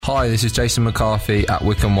Hi, this is Jason McCarthy at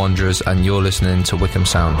Wycombe Wanderers, and you're listening to Wycombe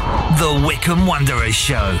Sound. The Wycombe Wanderers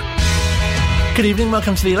Show. Good evening,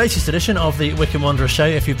 welcome to the latest edition of the Wycombe Wanderers Show.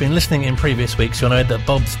 If you've been listening in previous weeks, you'll know that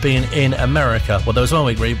Bob's been in America. Well, there was 1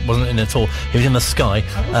 week where he wasn't in at all. He was in the sky.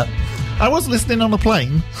 I was listening on a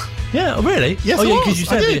plane. Yeah, really? Yes, oh, I yeah, was. because you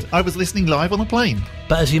said I did. I was listening live on a plane.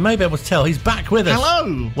 But as you may be able to tell, he's back with us.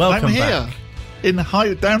 Hello. Welcome I'm here back.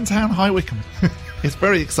 in downtown High Wycombe. It's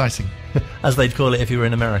very exciting. As they'd call it if you were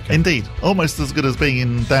in America. Indeed. Almost as good as being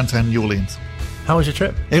in downtown New Orleans. How was your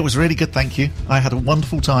trip? It was really good, thank you. I had a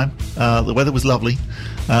wonderful time. The weather was lovely.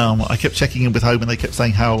 I kept checking in with home, and they kept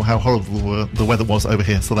saying how horrible the weather was over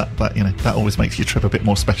here. So that always makes your trip a bit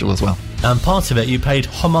more special as well. And part of it, you paid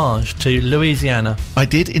homage to Louisiana. I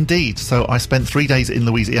did indeed. So I spent 3 days in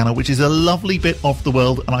Louisiana, which is a lovely bit of the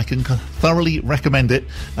world, and I can thoroughly recommend it.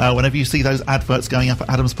 Whenever you see those adverts going up at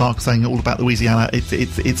Adams Park saying all about Louisiana,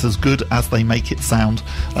 it's as good as they make it sound.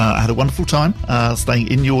 I had a wonderful time staying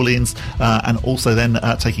in New Orleans, and also then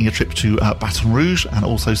taking a trip to Baton Rouge and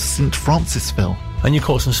also St. Francisville. And you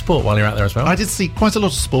caught some sport while you were out there as well? I did see quite a lot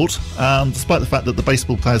of sport, despite the fact that the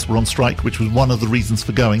baseball players were on strike, which was one of the reasons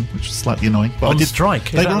for going, which was slightly annoying. But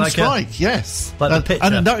strike? They were on strike, yes. Like the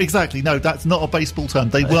pitcher? No, exactly. No, that's not a baseball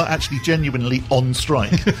term. They were actually genuinely on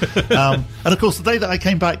strike. And of course, the day that I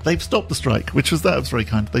came back, they've stopped the strike, that was very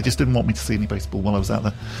kind. They just didn't want me to see any baseball while I was out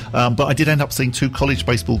there. But I did end up seeing 2 college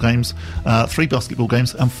baseball games, 3 basketball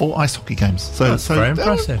games, and 4 ice hockey games. That's very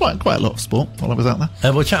impressive. Quite a lot of sport while I was out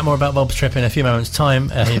there. We'll chat more about Bob's trip in a few moments'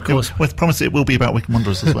 time. Of course, I promise it will be about Wycombe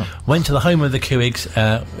Wanderers as well. Went to the home of the Kuigs.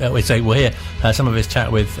 We'll hear some of his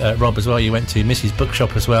chat with Rob as well. You went to Missy's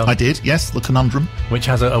bookshop as well. I did, yes, the Conundrum, which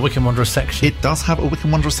has a Wycombe Wanderers section. It does have a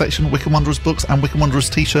Wycombe Wanderers section. Wycombe Wanderers books and Wycombe Wanderers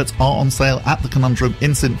t-shirts are on sale at the Conundrum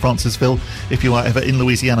in St. Francisville. If you are ever in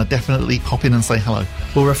Louisiana, definitely hop in and say hello.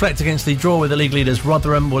 We'll reflect against the draw with the league leaders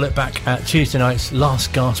Rotherham. We'll look back at Tuesday night's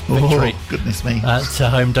last gasp victory. Oh, goodness me. At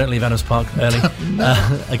home, don't leave Adams Park early.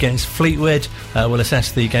 Against Fleetwood. We'll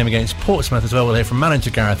assess the game against Portsmouth as well. We'll hear from manager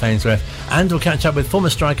Gareth Ainsworth, and we'll catch up with former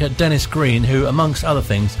striker Dennis Green, who, amongst other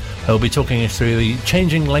things, will be talking us through the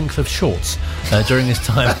changing length of shorts during his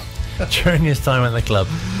time at the club.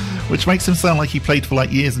 Which makes him sound like he played for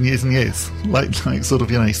years and years and years. Like sort of,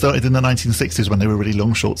 he started in the 1960s when they were really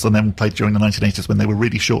long shorts, and then played during the 1980s when they were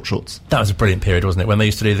really short shorts. That was a brilliant period, wasn't it? When they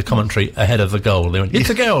used to do the commentary ahead of the goal. They went, it's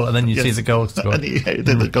a goal, and then you'd see the goal score. And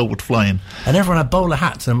then the goal would fly in. And everyone had bowler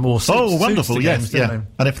hats and wore suits. Oh, wonderful, yes, games, yeah.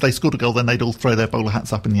 And if they scored a goal, then they'd all throw their bowler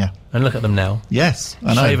hats up in the air. And look at them now. Yes,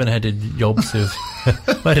 I know. Shaven-headed yobs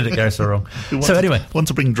where did it go so wrong? Anyway. Want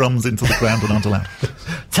to bring drums into the ground and aren't allowed.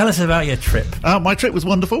 Tell us about your trip. My trip was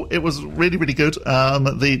wonderful. It was really, really good.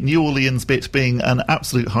 The New Orleans bit being an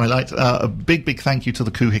absolute highlight. A big thank you to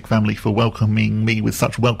the Kuhig family for welcoming me with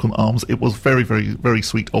such welcome arms. It was very, very, very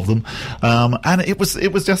sweet of them. And it was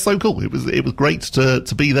just so cool. It was great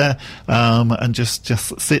to be there, and just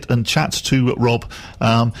sit and chat to Rob.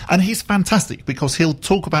 And he's fantastic because he'll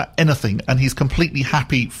talk about anything, and he's completely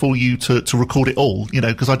happy for you to record it all,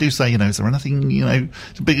 because I do say, is there anything,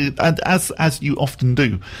 big, and as you often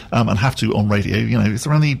do, and have to on radio, is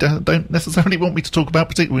there anything you don't necessarily want me to talk about,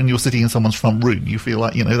 particularly when you're sitting in someone's front room? You feel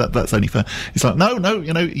like, that's only fair. It's like, no,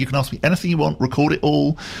 you can ask me anything you want, record it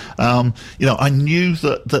all. I knew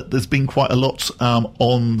that there's been quite a lot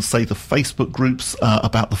on, say, the Facebook groups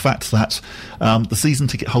about the fact that the season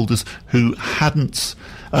ticket holders who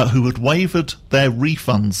had waived their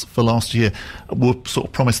refunds for last year were sort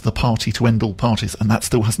of promised the party to end all parties, and that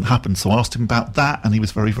still hasn't happened. So I asked him about that, and he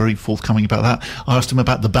was very, very forthcoming about that. I asked him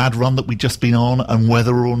about the bad run that we'd just been on, and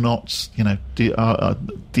whether or not, do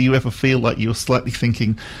you ever feel like you're slightly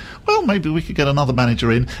thinking, well, maybe we could get another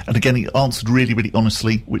manager in? And again, he answered really, really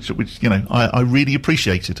honestly, which I really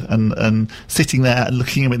appreciated. And sitting there and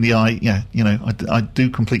looking him in the eye, I do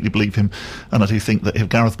completely believe him, and I do think that if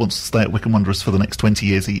Gareth wants to stay at Wycombe Wanderers for the next 20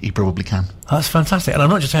 years, he probably can. That's fantastic. And I'm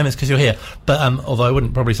not just saying this because you're here, but although I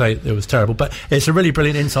wouldn't probably say it was terrible, but it's a really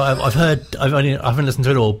brilliant insight. I haven't listened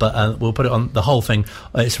to it all, but we'll put it on the whole thing.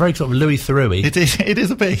 It's very sort of Louis Theroux-y. It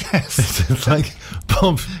is a bit, yes. It's like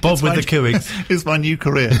Bob with the Kuigs. It's my new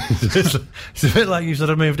career. It's a bit like you sort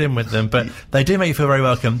of moved in with them, but they do make you feel very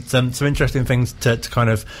welcome. Some interesting things to kind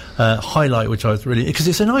of highlight, which I was really, because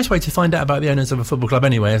it's a nice way to find out about the owners of a football club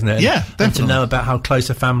anyway, isn't it? Yeah, definitely. And to know about how close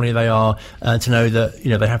a family they are, to know that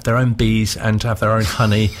they have their own bees and to have their own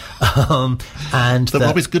honey, and that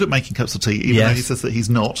Rob is good at making cups of tea, even though he says that he's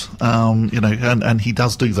not. And he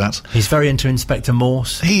does do that. He's very into Inspector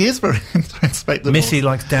Morse. He is very into Inspector Morse. Missy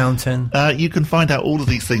likes Downton. You can find out all of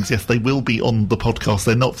these things. Yes, they will be on the podcast.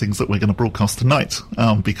 They're not things that we're going to broadcast tonight,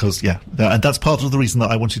 because and that's part of the reason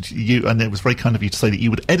that I wanted you, and it was very kind of you to say that you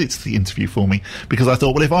would edit the interview for me, because I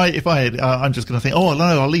thought, well, if I I'm just going to think, oh no,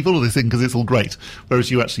 I'll leave all of this in because it's all great,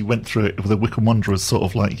 whereas you actually went through it with a Wycombe Wanderers sort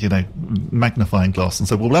of like, magnifying glass and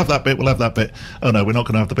said, well, we'll have that bit. Oh no, we're not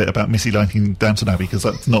going to have the bit about Missy liking Downton Abbey because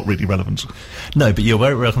that's not really relevant. No, but you're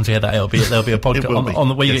very welcome to hear that. There'll be a podcast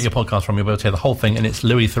on where you get your podcast from. You'll be able to hear the whole thing, and it's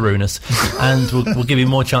Louis Therounis. And we'll give you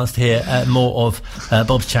more chance to hear more of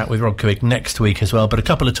Bob's chat with Rob Kuig next week as well. But a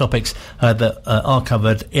couple of topics that are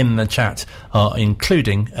covered in the chat are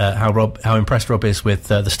including how impressed Rob is with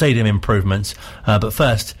the stadium improvements. But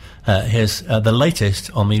first, here's the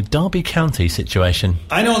latest on the Derby County situation.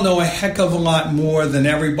 I don't know a heck of a lot more than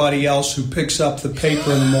everybody else who picks up the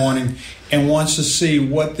paper in the morning and wants to see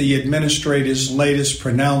what the administrator's latest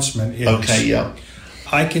pronouncement is. Okay, yeah.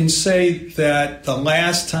 I can say that the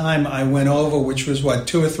last time I went over, which was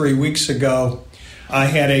 2 or 3 weeks ago, I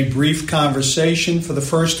had a brief conversation for the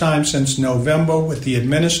first time since November with the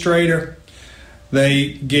administrator.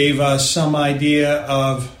 They gave us some idea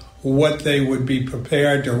of what they would be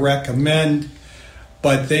prepared to recommend,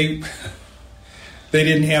 but they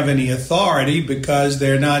didn't have any authority because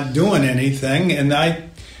they're not doing anything, and I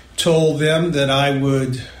told them that I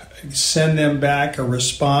would send them back a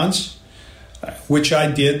response, which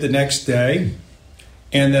I did the next day,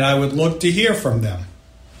 and that I would look to hear from them.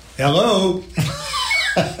 Hello?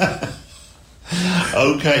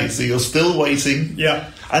 Okay, so you're still waiting.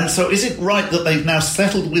 Yeah. And so is it right that they've now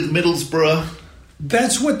settled with Middlesbrough?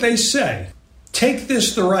 That's what they say. Take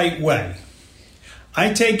this the right way.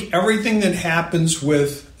 I take everything that happens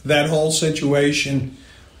with that whole situation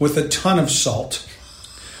with a ton of salt,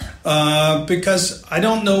 because I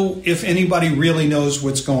don't know if anybody really knows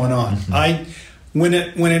what's going on. Mm-hmm. When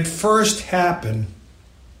it first happened,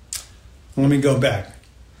 let me go back.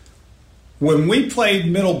 When we played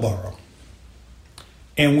Middlesbrough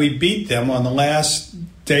and we beat them on the last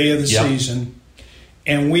day of the season,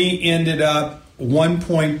 and we ended up 1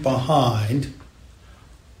 point behind,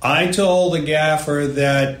 I told the gaffer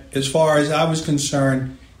that as far as I was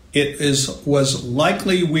concerned, was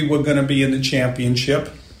likely we were going to be in the championship,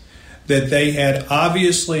 that they had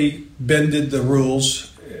obviously bended the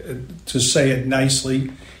rules, to say it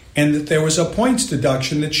nicely, and that there was a points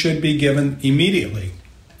deduction that should be given immediately.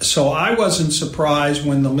 So I wasn't surprised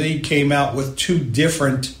when the league came out with 2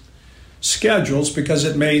 different schedules, because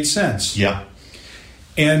it made sense. Yeah.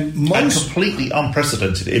 And completely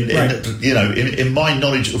unprecedented in my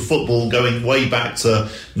knowledge of football, going way back to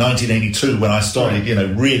 1982 when I started,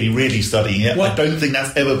 really, really studying it. I don't think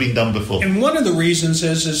that's ever been done before. And one of the reasons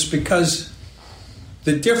is because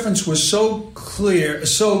the difference was so clear,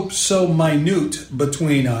 so minute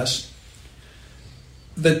between us.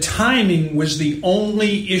 The timing was the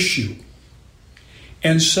only issue.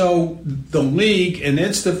 And so the league, in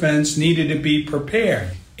its defense, needed to be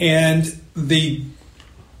prepared. And the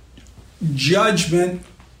judgment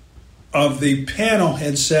of the panel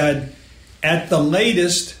had said, at the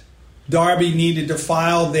latest, Derby needed to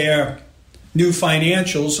file their new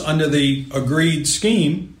financials under the agreed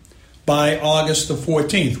scheme by August the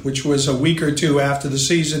 14th, which was a week or 2 after the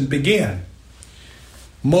season began.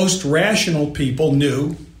 Most rational people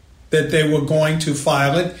knew that they were going to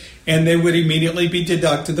file it and they would immediately be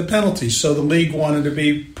deducted the penalties. So the league wanted to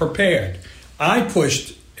be prepared. I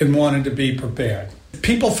pushed and wanted to be prepared.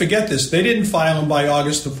 People forget this. They didn't file them by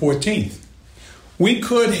August the 14th. We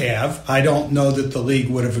could have, I don't know that the league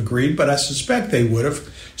would have agreed, but I suspect they would have,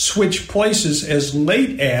 switched places as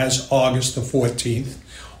late as August the 14th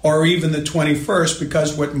or even the 21st,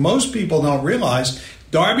 because what most people don't realize,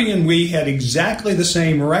 Derby and we had exactly the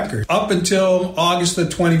same record up until August the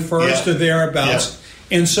 21st or thereabouts.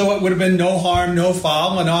 Yeah. And so it would have been no harm, no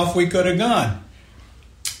foul, and off we could have gone.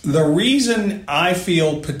 The reason I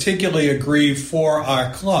feel particularly aggrieved for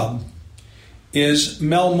our club is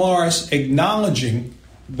Mel Morris acknowledging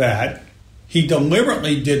that he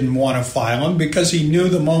deliberately didn't want to file him because he knew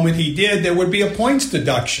the moment he did there would be a points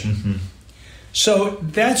deduction. Mm-hmm. So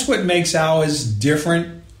that's what makes ours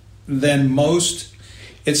different than most.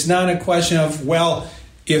 It's not a question of, well,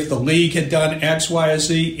 if the league had done X, Y, or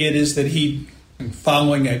Z, it is that he,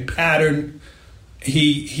 following a pattern,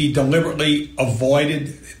 he deliberately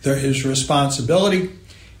avoided his responsibility.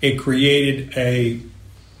 It created a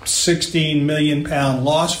 £16 million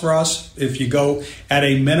loss for us if you go at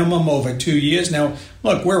a minimum over 2 years. Now,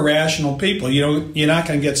 look, we're rational people. You're not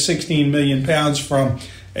going to get £16 million from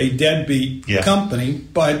a deadbeat company,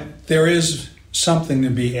 but there is something to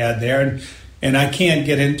be had there. And I can't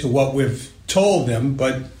get into what we've told them,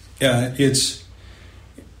 but it's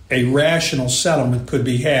a rational settlement could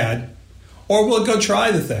be had. or we'll go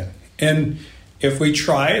try the thing. And if we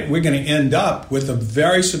try it, we're going to end up with a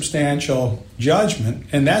very substantial judgment,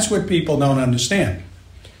 and that's what people don't understand.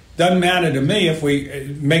 Doesn't matter to me if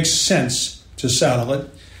it makes sense to settle it,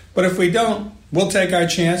 but if we don't, we'll take our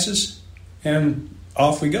chances, and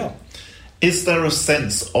off we go. Is there a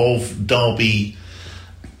sense of Derby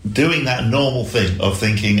doing that normal thing of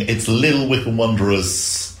thinking it's little Wycombe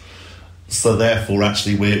Wanderers, so therefore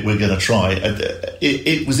actually we're going to try?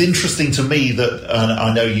 It was interesting to me that, and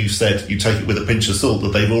I know you said you take it with a pinch of salt,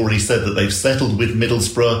 that they've already said that they've settled with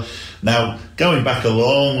Middlesbrough. Now, going back a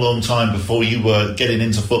long time before you were getting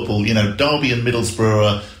into football, Derby and Middlesbrough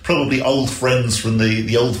are probably old friends from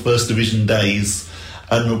the old First Division days,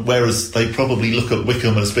 and whereas they probably look at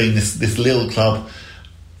Wycombe as being this little club,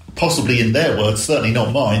 possibly in their words, certainly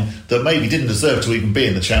not mine, that maybe didn't deserve to even be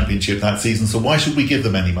in the Championship that season, so why should we give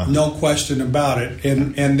them any money? No question about it.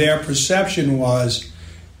 And their perception was,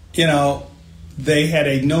 they had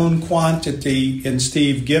a known quantity in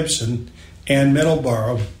Steve Gibson and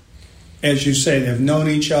Middlesbrough. As you say, they've known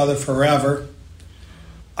each other forever.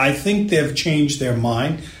 I think they've changed their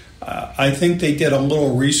mind. I think they did a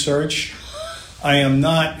little research. I am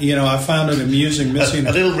not, I found it amusing missing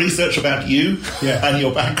a little research about you and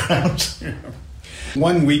your background.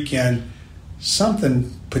 One weekend,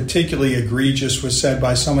 something particularly egregious was said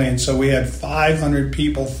by somebody, and so we had 500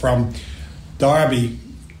 people from Derby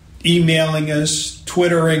emailing us,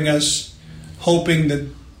 Twittering us, hoping that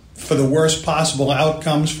for the worst possible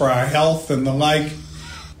outcomes for our health and the like.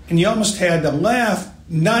 And you almost had to laugh.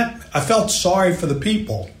 I felt sorry for the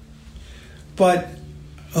people, but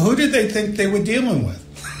who did they think they were dealing with?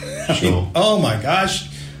 Sure. Oh my gosh,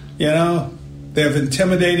 they've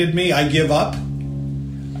intimidated me. I give up.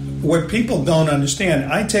 What people don't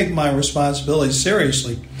understand, I take my responsibility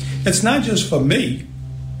seriously. It's not just for me.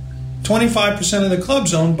 25% of the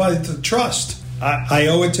club's owned by the trust. I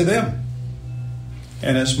owe it to them.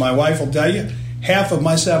 And as my wife will tell you, half of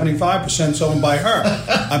my 75% is owned by her.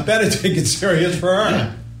 I better take it serious for her.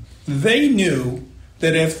 Yeah. They knew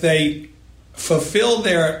that if they fulfill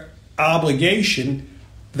their obligation,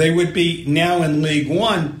 they would be now in League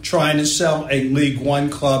One trying to sell a League One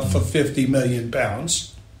club for £50 million,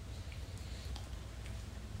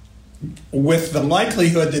 with the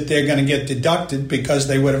likelihood that they're going to get deducted because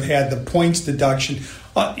they would have had the points deduction.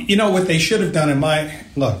 What they should have done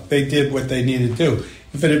they did what they needed to do.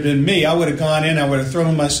 If it had been me, I would have gone in, I would have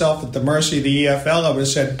thrown myself at the mercy of the EFL. I would have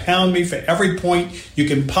said, pound me for every point you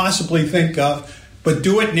can possibly think of, but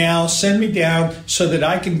do it now, send me down so that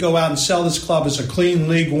I can go out and sell this club as a clean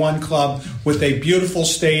League One club with a beautiful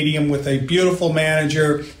stadium, with a beautiful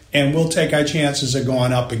manager, and we'll take our chances of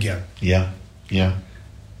going up again. Yeah.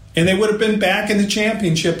 And they would have been back in the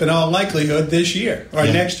Championship in all likelihood this year or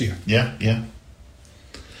next year. Yeah.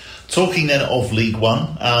 Talking then of League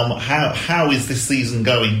One, how is this season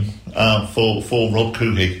going for Rob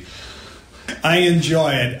Couhig? I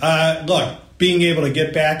enjoy it. Look, being able to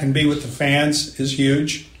get back and be with the fans is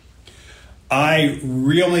huge. I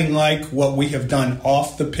really like what we have done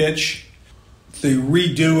off the pitch. The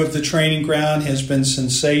redo of the training ground has been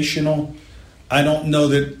sensational. I don't know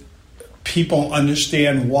that people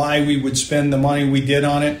understand why we would spend the money we did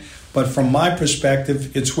on it, but from my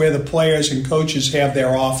perspective, it's where the players and coaches have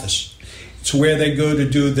their office. It's where they go to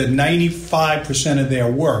do the 95% of their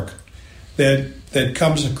work that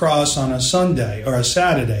comes across on a Sunday or a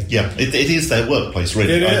Saturday. Yeah, it is their workplace,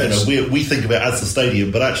 really. It is. We think of it as the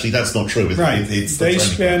stadium, but actually that's not true. Right. They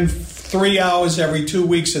spend ground. 3 hours every 2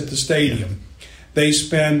 weeks at the stadium. Yeah. They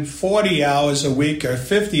spend 40 hours a week or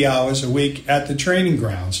 50 hours a week at the training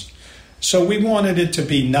grounds. So we wanted it to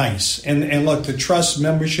be nice. And look, the trust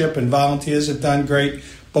membership and volunteers have done great,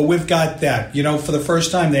 but we've got that. For the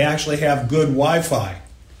first time, they actually have good Wi-Fi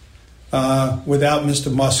without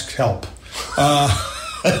Mr. Musk's help.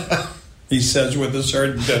 He says with a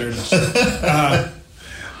certain bitterness.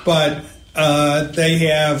 But they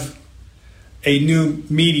have a new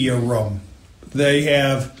media room. They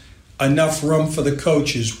have enough room for the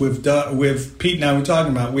coaches. With Pete and I were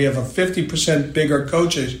talking about, we have a 50% bigger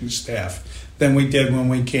coaching staff than we did when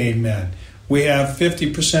we came in. We have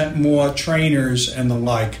 50% more trainers and the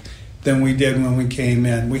like than we did when we came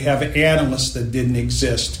in. We have analysts that didn't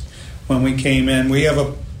exist when we came in. We have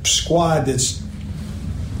a squad that's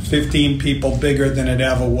 15 people bigger than it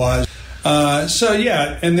ever was.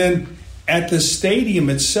 And then at the stadium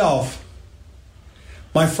itself,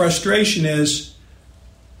 my frustration is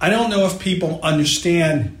I don't know if people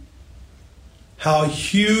understand how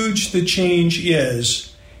huge the change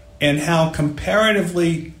is and how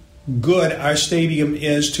comparatively good our stadium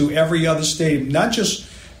is to every other stadium, not just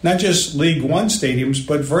not just League One stadiums,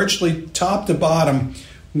 but virtually top to bottom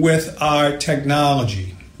with our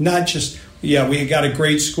technology. Not just, we got a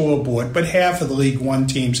great scoreboard, but half of the League One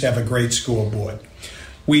teams have a great scoreboard.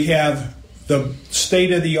 We have the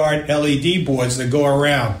state-of-the-art LED boards that go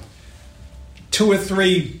around. 2 or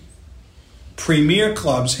 3 premier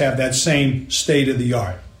clubs have that same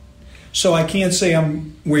state-of-the-art. So I can't say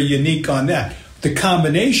we're unique on that. The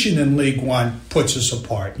combination in League One puts us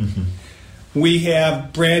apart. Mm-hmm. We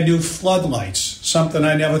have brand new floodlights, something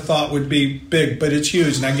I never thought would be big, but it's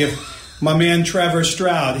huge. And I give my man Trevor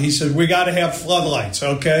Stroud, he said, we got to have floodlights,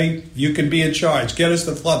 okay? You can be in charge. Get us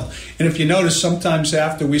the floodlights. And if you notice, sometimes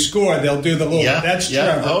after we score, they'll do the little, that's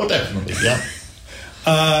Trevor. Oh, definitely,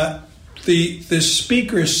 yeah. The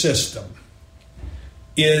speaker system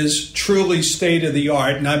is truly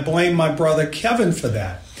state-of-the-art, and I blame my brother Kevin for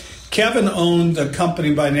that. Kevin owned a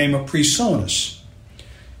company by the name of PreSonus.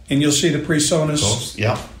 And you'll see the PreSonus. Of course,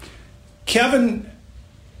 yeah. Kevin,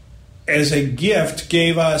 as a gift,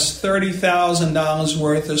 gave us $30,000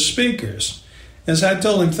 worth of speakers. As I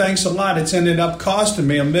told him, thanks a lot. It's ended up costing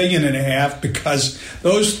me $1.5 million because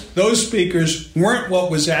those speakers weren't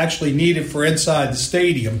what was actually needed for inside the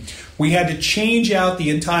stadium. We had to change out the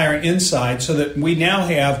entire inside so that we now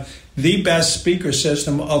have the best speaker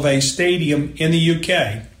system of a stadium in the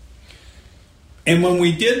UK. And when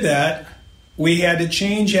we did that, we had to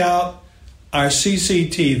change out our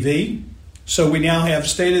CCTV, so we now have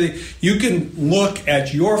you can look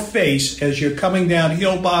at your face as you're coming down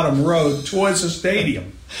Hill Bottom Road towards the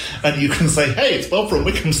stadium. And you can say, hey, it's Bob from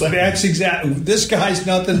Wycombe Sound. That's exactly, this guy's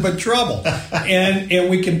nothing but trouble. and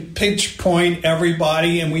we can pinch point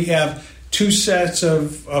everybody, and we have 2 sets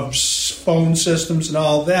of phone systems and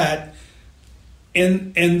all that.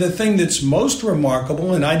 And the thing that's most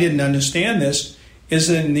remarkable, and I didn't understand this, is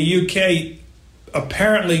that in the UK,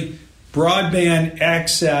 apparently broadband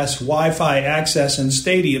access, Wi-Fi access in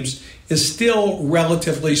stadiums is still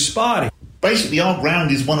relatively spotty. Basically, our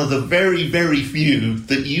ground is one of the very, very few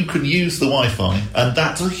that you can use the Wi-Fi, and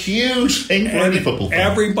that's a huge thing for any football fan.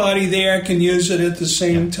 Everybody there can use it at the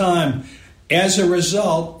same time. As a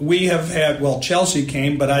result, we have had, Chelsea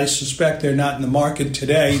came, but I suspect they're not in the market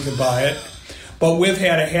today to buy it. But we've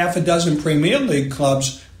had a half a dozen Premier League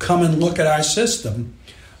clubs come and look at our system.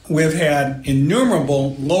 We've had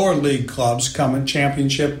innumerable lower league clubs come and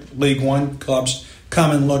Championship League One clubs come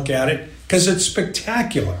and look at it because it's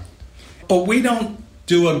spectacular. But we don't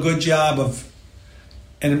do a good job of,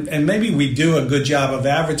 and maybe we do a good job of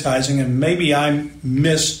advertising, and maybe I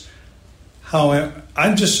miss how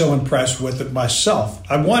I'm just so impressed with it myself.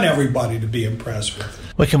 I want everybody to be impressed with it.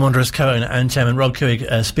 Wycombe Wanderers co-owner and chairman Rob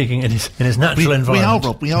Couhig speaking in his natural environment. We are,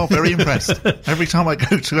 Rob. We are very impressed. Every time I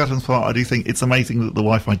go to Adams Park, I do think it's amazing that the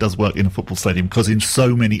Wi-Fi does work in a football stadium, because in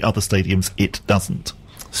so many other stadiums it doesn't.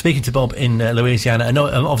 Speaking to Bob in Louisiana, and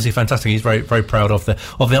obviously fantastic. He's very, very proud of the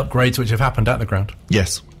upgrades which have happened at the ground.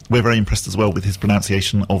 Yes, we're very impressed as well with his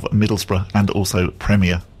pronunciation of Middlesbrough and also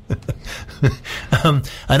Premier.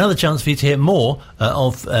 Another chance for you to hear more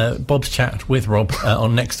of Bob's chat with Rob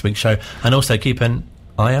on next week's show, and also keep an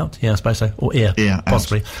eye out, I suppose so, or ear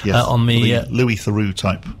possibly, yes. On the Louis Theroux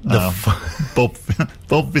type.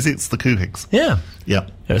 Bob visits the Couhigs. Yeah.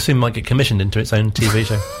 It soon might get commissioned into its own TV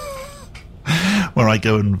show, where I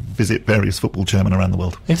go and visit various football chairmen around the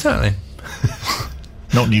world. Exactly.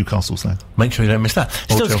 Not Newcastle, so make sure you don't miss that.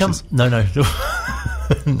 Still to come. No.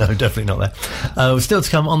 No, definitely not there. Still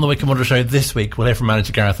to come on the Wycombe Wanderers show this week, we'll hear from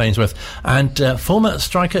manager Gareth Ainsworth and former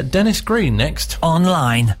striker Dennis Green next.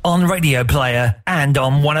 Online, on Radio Player, and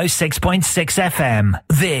on 106.6 FM.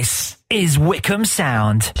 This is Wycombe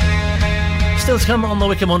Sound. Still to come on the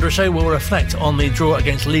Wycombe Wanderers show, we'll reflect on the draw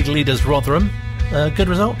against league leaders Rotherham. Good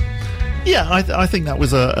result? Yeah, I think that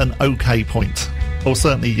was an okay point. Or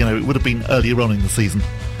certainly, it would have been earlier on in the season.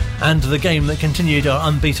 And the game that continued our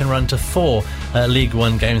unbeaten run to 4 League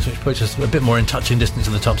One games, which puts us a bit more in touching distance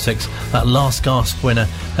in the top 6. That last gasp winner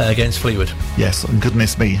against Fleetwood. Yes, and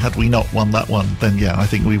goodness me, had we not won that one, then I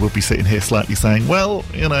think we would be sitting here slightly saying, well,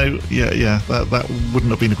 that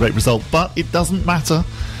wouldn't have been a great result. But it doesn't matter.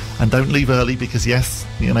 And don't leave early, because yes,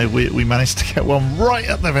 we managed to get one right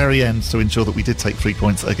at the very end to ensure that we did take 3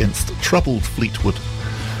 points against troubled Fleetwood.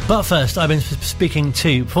 But first, I've been speaking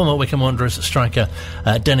to former Wycombe Wanderers striker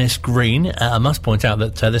Dennis Green. I must point out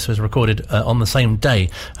that this was recorded on the same day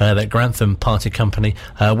that Grantham parted company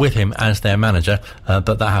with him as their manager,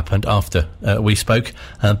 but that happened after we spoke.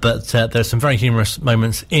 But there's some very humorous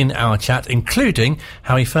moments in our chat, including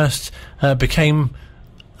how he first became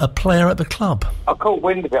a player at the club. I caught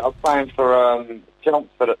wind of it. I was playing for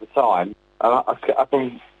Chelmsford at the time. I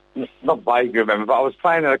can not vaguely remember, but I was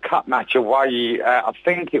playing in a cup match away. I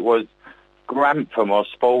think it was Grantham or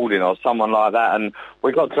Spalding or someone like that, and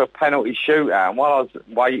we got to a penalty shootout. And while I was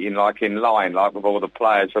waiting, like in line, like with all the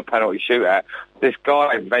players for a penalty shootout, this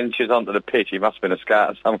guy ventures onto the pitch. He must have been a scout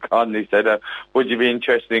of some kind. And he said, "Would you be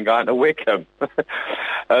interested in going to Wycombe?"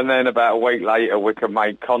 And then about a week later, Wycombe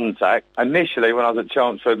made contact. Initially, when I was at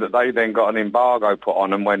Chelmsford, that they then got an embargo put on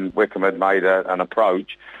them when Wycombe had made an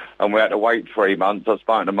approach. And we had to wait 3 months. I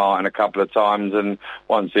spoke to Martin a couple of times, and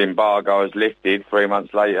once the embargo was lifted, 3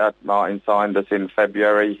 months later, Martin signed us in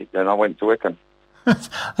February, and I went to Wycombe.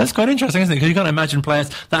 That's quite interesting, isn't it? Because you can't imagine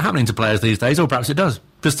that happening to players these days, or perhaps it does.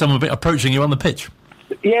 Just someone approaching you on the pitch.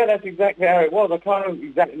 Yeah, that's exactly how it was. I can't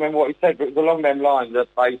exactly remember what he said, but it was along them lines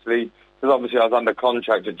that basically, because obviously I was under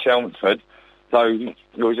contract at Chelmsford, so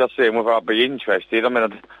it was just seeing whether I'd be interested. I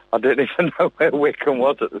mean, I didn't even know where Wycombe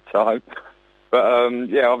was at the time. But,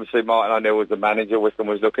 yeah, obviously Martin O'Neill was the manager. Wycombe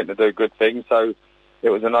was looking to do good things, so it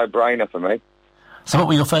was a no-brainer for me. So what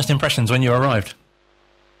were your first impressions when you arrived?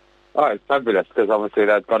 Oh, it's fabulous, because obviously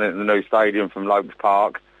they'd gone into the new stadium from Lopes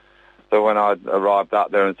Park. So when I arrived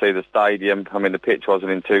up there and see the stadium, I mean, the pitch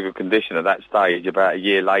wasn't in too good condition at that stage. About a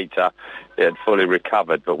year later, it had fully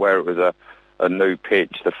recovered. But where it was a new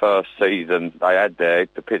pitch, the first season they had there,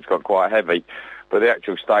 the pitch got quite heavy. But the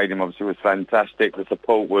actual stadium obviously was fantastic. The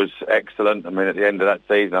support was excellent. I mean, at the end of that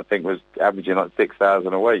season, I think was averaging like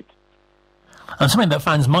 6,000 a week. And something that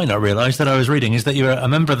fans might not realise that I was reading is that you're a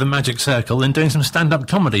member of the Magic Circle and doing some stand-up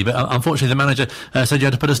comedy. But unfortunately, the manager said you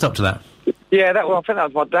had to put a stop to that. Yeah, I think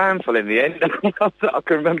that was my downfall in the end. I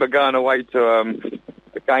can remember going away to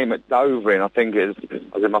a game at Dover, and I think I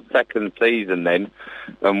was in my second season then.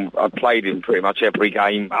 I played in pretty much every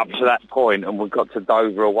game up to that point, and we got to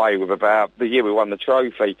Dover away with about the year we won the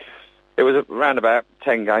trophy. It was around about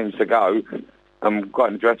 10 games to go, and got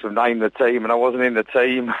in the dress of name the team, and I wasn't in the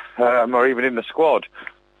team or even in the squad.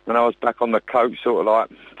 And I was back on the coach, sort of like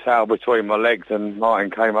towel between my legs, and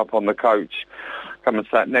Martin came up on the coach, come and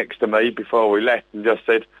sat next to me before we left, and just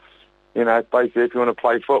said, you know, basically, if you want to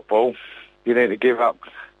play football, you need to give up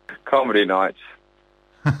comedy nights.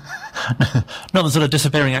 Not the sort of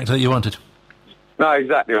disappearing actor that you wanted. No,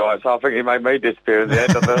 exactly right. So I think he made me disappear at the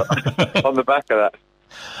end on the back of that.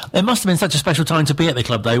 It must have been such a special time to be at the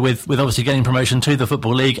club, though, with obviously getting promotion to the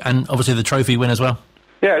Football League and obviously the trophy win as well.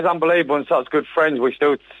 Yeah, it was unbelievable, and such good friends. We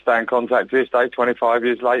still stay in contact to this day, 25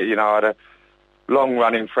 years later. You know, I had a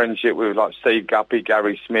long-running friendship with, like, Steve Guppy,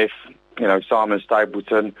 Gary Smith, you know, Simon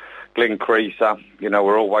Stapleton, Glyn Creaser. You know,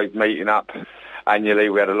 we're always meeting up annually.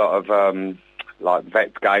 We had a lot of like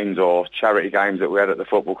vet games or charity games that we had at the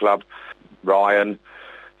football club. Ryan.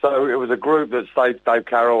 So it was a group that stayed. Dave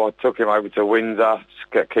Carroll, I took him over to Windsor,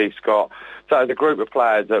 Keith Scott. So it was a group of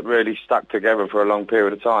players that really stuck together for a long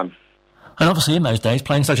period of time. And obviously in those days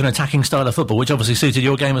playing such an attacking style of football, which obviously suited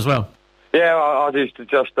your game as well. Yeah, I used to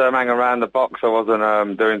just hang around the box. I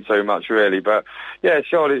wasn't doing too much really, but yeah,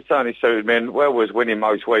 sure, it certainly suited me. And where was winning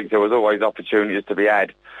most weeks, there was always opportunities to be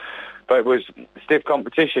had. But it was stiff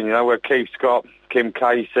competition, you know, where Keith Scott, Kim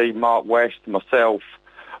Casey, Mark West, myself,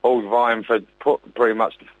 all vying for pretty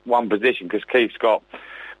much one position, because Keith Scott,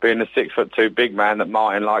 being the 6'2" big man that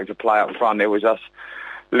Martin liked to play up front, it was just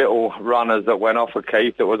little runners that went off of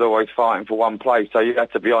Keith that was always fighting for one place. So you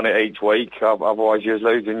had to be on it each week, otherwise you was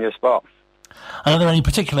losing your spot. Are there any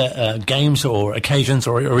particular games or occasions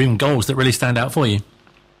or even goals that really stand out for you?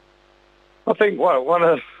 I think one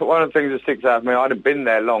of the things that sticks out for me, I hadn't been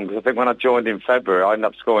there long, because I think when I joined in February, I ended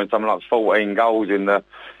up scoring something like 14 goals in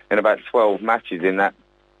about 12 matches in that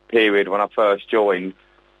period when I first joined.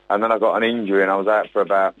 And then I got an injury and I was out for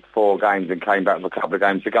about 4 games and came back with a couple of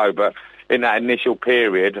games to go. But in that initial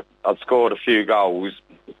period, I'd scored a few goals,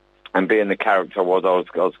 and being the character I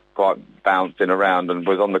was quite bouncing around and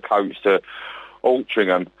was on the coach to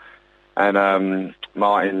Altrincham. And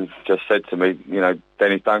Martin just said to me, you know,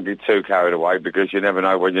 Dennis, don't get too carried away, because you never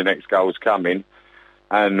know when your next goal's coming.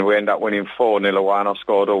 And we ended up winning 4-0 away, and I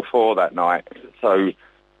scored all 4 that night. So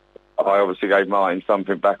I obviously gave Martin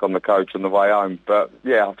something back on the coach on the way home. But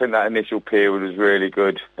yeah, I think that initial period was really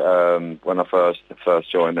good when I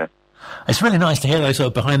first joined there. It's really nice to hear those sort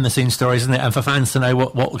of behind-the-scenes stories, isn't it? And for fans to know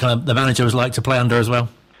what kind of the manager was like to play under as well.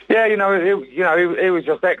 Yeah, he was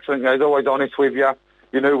just excellent. You know, he was always honest with you.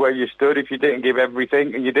 You knew where you stood. If you didn't give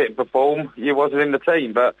everything and you didn't perform, you wasn't in the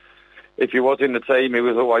team. But if you was in the team, he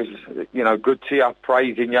was always, you know, good to you,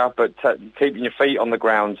 praising you, but keeping your feet on the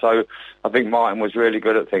ground. So I think Martin was really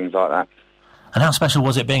good at things like that. And how special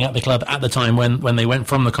was it being at the club at the time when they went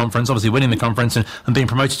from the conference, obviously winning the conference and being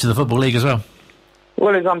promoted to the Football League as well?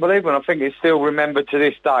 Well, it's unbelievable. I think it's still remembered to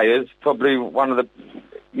this day as probably one of the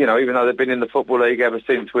even though they've been in the Football League ever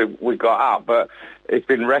since we got up, but it's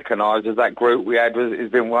been recognised as that group we had has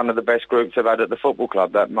been one of the best groups I've had at the football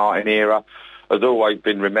club. That Martin era has always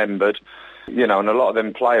been remembered, and a lot of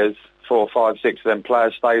them players, 4, 5, 6 of them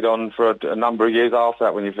players stayed on for a number of years after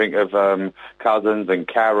that. When you think of Cousins and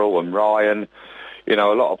Carroll and Ryan, a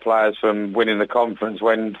lot of players from winning the conference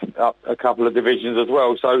went up a couple of divisions as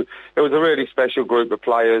well. So it was a really special group of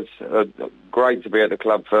players. Great to be at the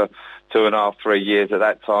club for 2.5, 3 years at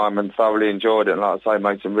that time, and thoroughly enjoyed it. And like I say,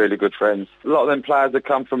 made some really good friends. A lot of them players had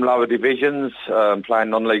come from lower divisions, playing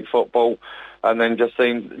non-league football, and then just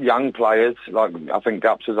seen young players, like I think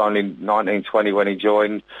Gups was only 19, 20 when he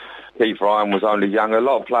joined. Keith Ryan was only young. A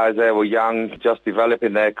lot of players there were young, just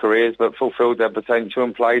developing their careers, but fulfilled their potential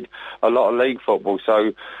and played a lot of league football.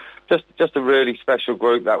 So just a really special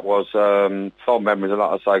group that was. Fond memories, and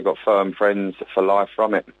like I say, got firm friends for life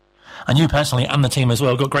from it. And you personally and the team as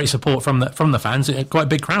well got great support from the fans. Quite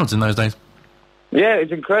big crowds in those days. Yeah,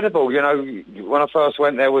 it's incredible. When I first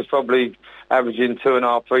went there, was probably averaging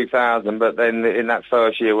 2,500, 3,000. But then in that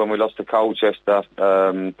first year when we lost to Colchester,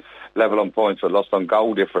 level on points but lost on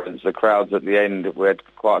goal difference, the crowds at the end, we had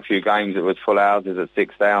quite a few games that was full houses at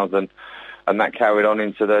 6,000. And that carried on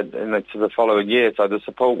into the following year. So the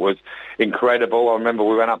support was incredible. I remember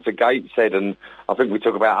we went up to Gateshead, and I think we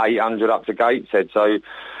took about 800 up to Gateshead. So,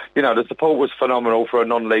 the support was phenomenal for a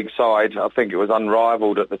non-league side. I think it was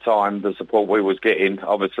unrivalled at the time, the support we was getting.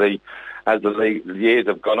 Obviously, as the years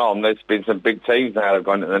have gone on, there's been some big teams now that have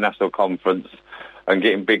gone to the National Conference and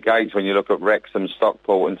getting big gates when you look at Wrexham,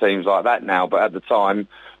 Stockport and teams like that now. But at the time,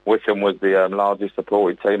 Wycombe was the largest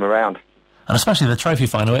supported team around. And especially the trophy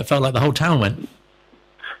final, it felt like the whole town went.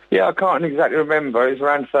 Yeah, I can't exactly remember. It's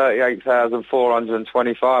around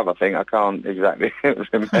 38,425, I think. I can't exactly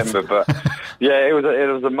remember, but yeah, it was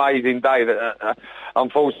an amazing day. That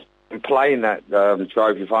unfortunately, playing that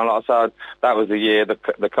trophy final, like I said, that was the year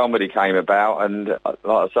the comedy came about, and like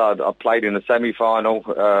I said, I played in the semi-final,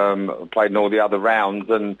 played in all the other rounds,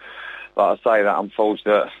 and like I say, that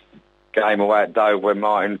unfortunate game away at Dover when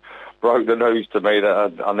Martin broke the news to me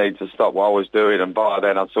that I need to stop what I was doing, and by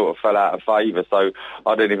then I sort of fell out of favour, so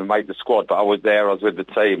I didn't even make the squad, but I was there, I was with the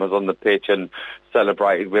team, I was on the pitch and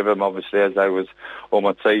celebrated with them, obviously, as they was all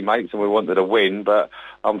my teammates, and we wanted to win, but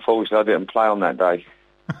unfortunately I didn't play on that day.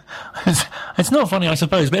 It's not funny, I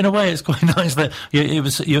suppose, but in a way it's quite nice that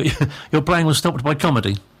your playing was stopped by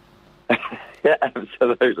comedy. Yeah,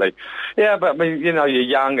 absolutely. Yeah, but I mean, you're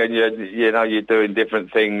young and you're doing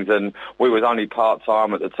different things, and we was only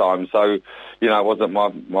part-time at the time, so, it wasn't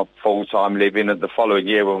my full-time living. And the following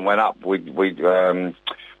year when we went up, we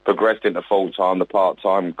progressed into full-time. The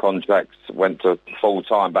part-time contracts went to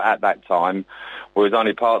full-time, but at that time, we was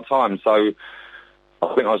only part-time, so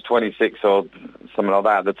I think I was 26 or something like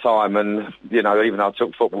that at the time, and, even though I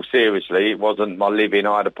took football seriously, it wasn't my living.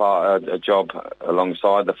 I had a job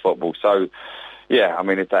alongside the football, so, yeah, I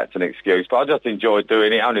mean, if that's an excuse. But I just enjoyed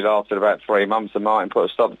doing it. It only lasted about 3 months, and Martin put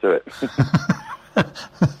a stop to it.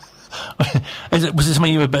 Was it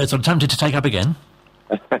something you were sort of tempted to take up again?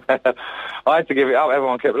 I had to give it up.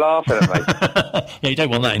 Everyone kept laughing at me. Yeah, you don't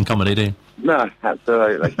want that in comedy, do you? No,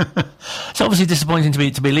 absolutely. It's obviously disappointing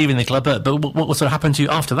to be leaving the club, but what sort of happened to you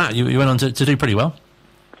after that? You went on to do pretty well.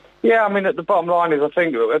 Yeah, I mean, the bottom line is, I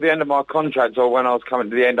think at the end of my contract, or when I was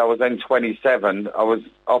coming to the end, I was then 27. I was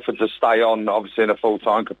offered to stay on, obviously, in a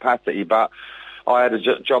full-time capacity, but I had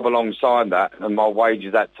a job alongside that, and my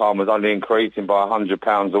wages that time was only increasing by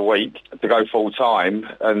 £100 a week to go full-time,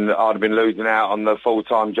 and I'd have been losing out on the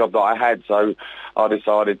full-time job that I had, so I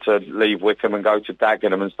decided to leave Wycombe and go to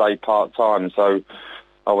Dagenham and stay part-time. So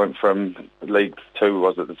I went from League 2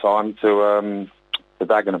 was at the time to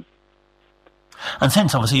Dagenham. And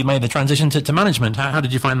since, obviously, you made the transition to management, how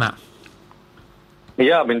did you find that?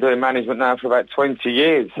 Yeah, I've been doing management now for about 20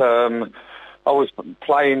 years. I was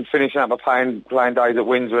finishing up my playing days at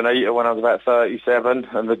Windsor and Eton when I was about 37,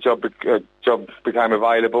 and the job became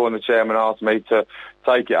available, and the chairman asked me to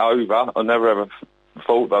take it over. I never ever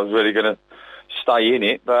thought I was really going to stay in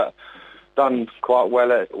it, but done quite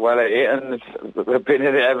well at it, and I've been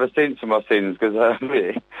in it ever since for my sins, because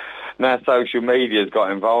now social media's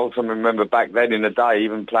got involved. I remember back then in the day,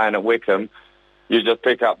 even playing at Wycombe, you just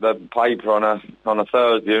pick up the paper on a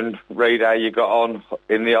Thursday and read how you got on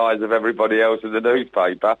in the eyes of everybody else in the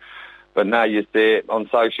newspaper. But now you see it on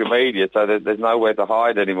social media, so there's nowhere to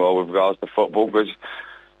hide anymore with regards to football, because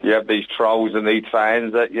you have these trolls and these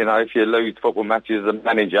fans that, if you lose football matches as a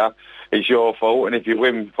manager, it's your fault, and if you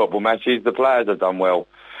win football matches, the players have done well.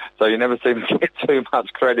 So you never seem to get too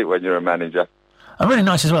much credit when you're a manager. And really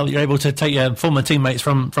nice as well that you're able to take your former teammates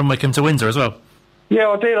from Wycombe to Windsor as well. Yeah,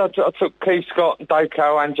 I did. I took Keith Scott, Dave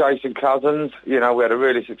Carroll and Jason Cousins. You know, we had a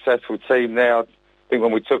really successful team there. I think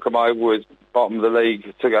when we took them over, was bottom of the league.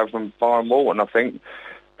 Took over from Byron Walton, I think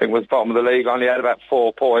was bottom of the league. Only had about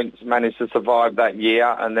 4 points. Managed to survive that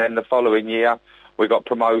year, and then the following year we got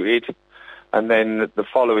promoted. And then the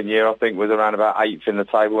following year, I think, was around about 8th in the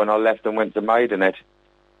table when I left and went to Maidenhead.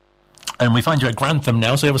 And we find you at Grantham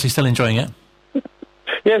now, so you're obviously still enjoying it.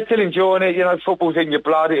 Yeah, still enjoying it. You know, football's in your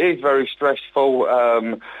blood. It is very stressful.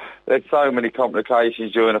 There's so many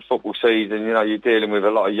complications during a football season. You know, you're dealing with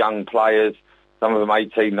a lot of young players, some of them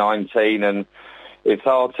 18, 19, and it's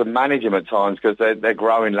hard to manage them at times because they're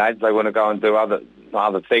growing lads. They want to go and do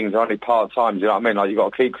other things. They're only part-time, do you know what I mean? Like, you've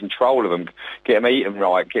got to keep control of them, get them eating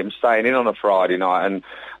right, get them staying in on a Friday night, and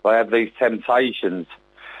they have these temptations.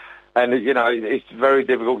 And, you know, it's very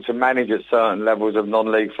difficult to manage at certain levels of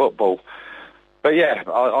non-league football. But yeah,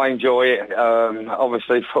 I enjoy it.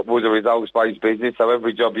 Obviously, football's a results-based business, so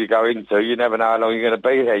every job you go into, you never know how long you're going to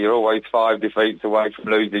be there. You're always 5 defeats away from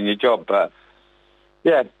losing your job. But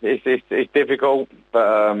yeah, it's difficult, but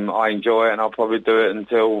I enjoy it, and I'll probably do it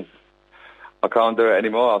until I can't do it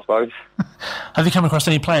anymore, I suppose. Have you come across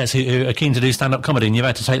any players who are keen to do stand-up comedy, and you've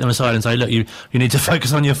had to take them aside and say, look, you need to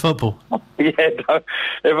focus on your football? Yeah,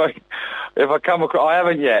 if I come across, I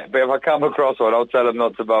haven't yet, but if I come across one, I'll tell them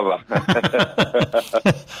not to bother.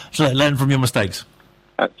 So learn from your mistakes.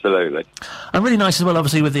 Absolutely. And really nice as well,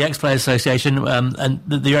 obviously, with the Ex-Players Association, and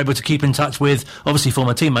that you're able to keep in touch with, obviously,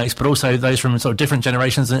 former teammates, but also those from sort of different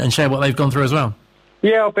generations and share what they've gone through as well.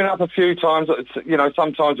 Yeah, I've been up a few times. You know,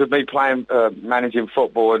 sometimes with me playing, managing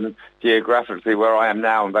football, and geographically where I am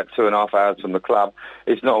now, I'm about 2.5 hours from the club,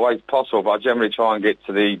 it's not always possible, but I generally try and get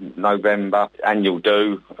to the November annual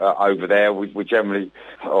do over there. We generally,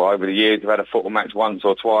 over the years, we've had a football match once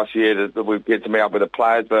or twice a year that we get to meet up with the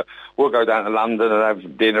players, but we'll go down to London and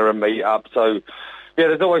have dinner and meet up. So, yeah,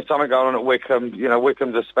 there's always something going on at Wycombe. You know,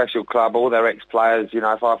 Wycombe's a special club. All their ex-players, you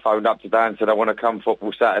know, if I phoned up today and said I want to come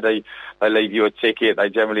football Saturday, they leave you a ticket. They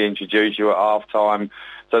generally introduce you at half-time.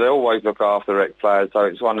 So they always look after their ex-players. So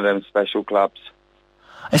it's one of them special clubs.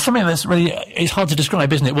 It's something that's really, it's hard to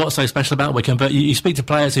describe, isn't it, what's so special about Wycombe? But you speak to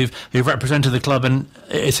players who've represented the club, and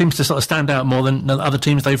it seems to sort of stand out more than other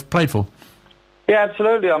teams they've played for. Yeah,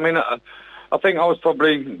 absolutely. I mean, I think I was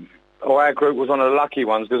probably... our group was one of the lucky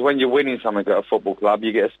ones, because when you're winning something at a football club,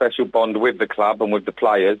 you get a special bond with the club and with the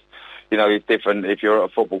players. You know, it's different if you're at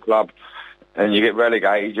a football club and you get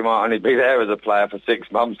relegated. You might only be there as a player for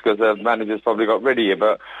 6 months because the manager's probably got rid of you.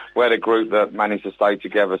 But we had a group that managed to stay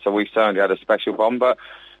together, so we certainly had a special bond. But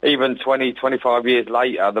even 20, 25 years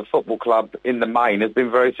later, the football club in the main has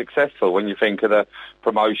been very successful when you think of the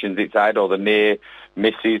promotions it's had or the near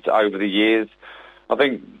misses over the years. I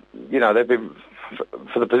think, you know, they've been...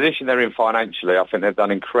 for the position they're in financially, I think they've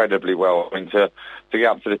done incredibly well. I mean, to get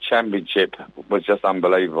up to the Championship was just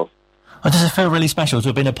unbelievable. And does it feel really special to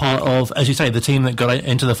have been a part of, as you say, the team that got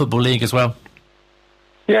into the Football League as well?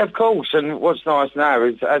 Yeah, of course. And what's nice now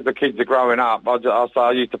is, as the kids are growing up,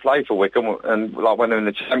 I used to play for Wycombe, and like when they're in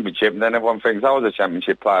the Championship, and then everyone thinks I was a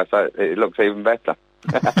Championship player, so it looks even better.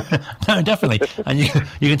 No, definitely. And you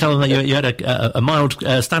can tell them that you had a mild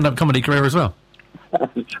stand-up comedy career as well.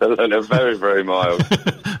 Absolutely, very, very mild.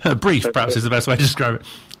 Brief, perhaps, is the best way to describe it.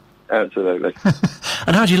 Absolutely.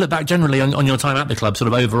 And how do you look back generally on your time at the club, sort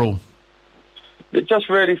of overall? It's just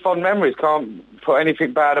really fond memories. Can't put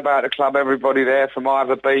anything bad about the club. Everybody there, from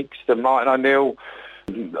Ivor Beeks to Martin O'Neill,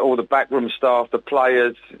 all the backroom staff, the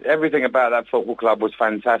players, everything about that football club was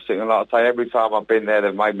fantastic. And like I say, every time I've been there,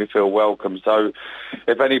 they've made me feel welcome. So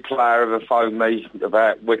if any player ever phoned me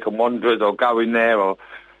about Wycombe Wanderers or going there, or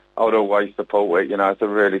I would always support it. You know, it's a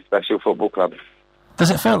really special football club.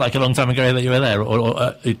 Does it feel like a long time ago that you were there,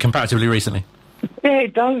 or comparatively recently? Yeah,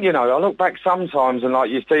 it don't, you know. I look back sometimes and, like,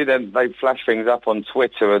 you see them, they flash things up on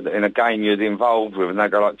Twitter in a game you're involved with, and they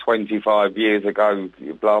go, like, 25 years ago,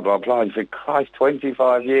 blah, blah, blah. And you think, Christ,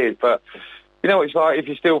 25 years. But, you know, it's like, if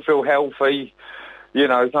you still feel healthy, you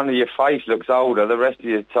know, it's only your face looks older. The rest of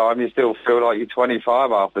your time, you still feel like you're 25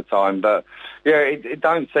 half the time. But, yeah, it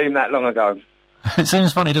don't seem that long ago. It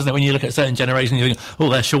seems funny, doesn't it, when you look at certain generations, you think, oh,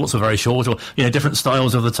 their shorts are very short, or, you know, different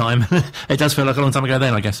styles of the time. It does feel like a long time ago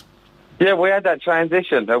then, I guess. Yeah, we had that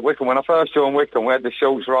transition at Wycombe. When I first joined Wycombe, we had the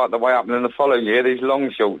shorts right the way up, and then the following year, these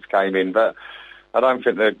long shorts came in. But I don't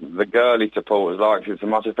think the girly supporters liked it so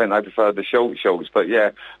much. I think they preferred the short shorts. But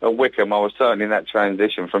yeah, at Wycombe, I was certainly in that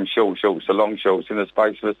transition from short shorts to long shorts in the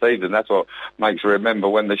space of a season. That's what makes you remember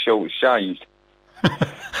when the shorts changed.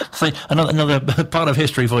 See, another part of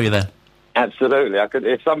history for you there. Absolutely. I could.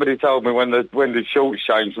 If somebody told me when the shorts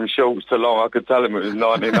changed from shorts to long, I could tell them it was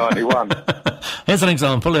 1991. Here's an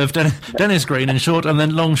example of Dennis Green in short and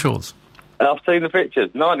then long shorts. I've seen the pictures.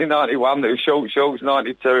 1991, it was short shorts.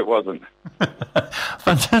 92, it wasn't.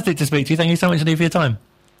 Fantastic to speak to you. Thank you so much indeed for your time.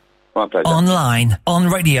 My pleasure. Online, on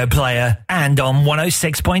Radio Player, and on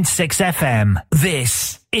 106.6 FM.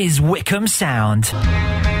 This is Wycombe Sound.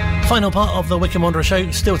 Final part of the Wycombe Wanderers show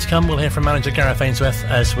still to come. We'll hear from manager Gareth Ainsworth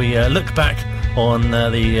as we look back on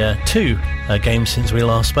the two games since we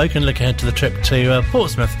last spoke and look ahead to the trip to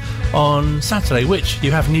Portsmouth on Saturday, which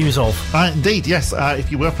you have news of. Indeed, yes.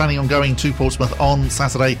 If you were planning on going to Portsmouth on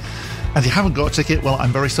Saturday and you haven't got a ticket, well,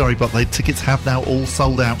 I'm very sorry, but the tickets have now all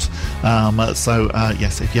sold out.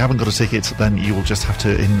 Yes, if you haven't got a ticket, then you will just have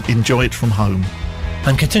to enjoy it from home.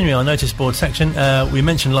 And continuing our notice board section, we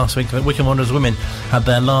mentioned last week that Wycombe Wanderers women had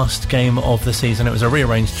their last game of the season. It was a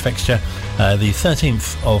rearranged fixture, the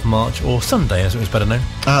 13th of March, or Sunday as it was better known.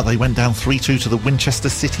 They went down 3-2 to the Winchester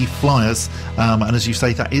City Flyers, and as you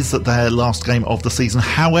say, that is their last game of the season.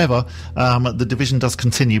 However, the division does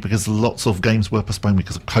continue because lots of games were postponed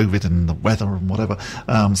because of COVID and the weather and whatever.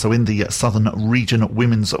 So in the Southern Region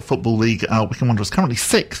Women's Football League, Wycombe Wanderers currently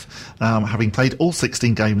 6th, having played all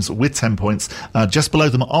 16 games with 10 points. Just below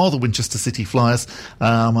them are the Winchester City Flyers,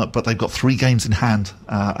 but they've got 3 games in hand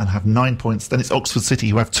and have 9 points. Then it's Oxford City,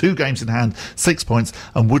 who have 2 games in hand, 6 points,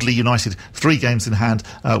 and Woodley United, 3 games in hand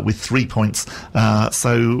with 3 points.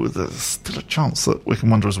 So there's still a chance that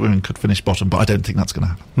Wycombe Wanderers women could finish bottom, but I don't think that's going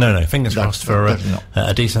to happen. No, fingers crossed for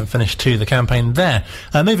a decent finish to the campaign there.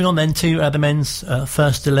 Moving on then to the men's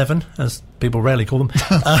first 11, as people rarely call them.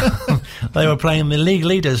 They were playing the league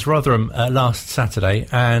leaders Rotherham last Saturday,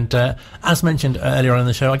 and as mentioned earlier on in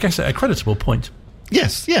the show, I guess a creditable point.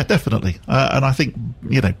 Yes, yeah, definitely. And I think,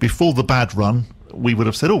 before the bad run, we would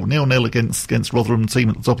have said, 0-0 against Rotherham, team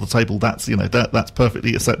at the top of the table, that's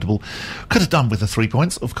perfectly acceptable. Could have done with the 3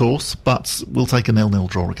 points, of course, but we'll take a 0-0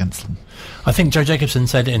 draw against them. I think Joe Jacobson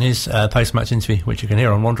said in his post-match interview, which you can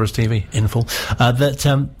hear on Wanderers TV in full,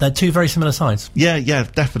 that they're two very similar sides. Yeah,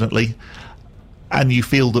 definitely. And you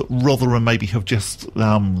feel that Rotherham maybe have just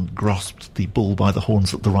grasped the bull by the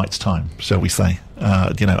horns at the right time, shall we say.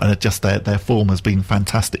 And just their form has been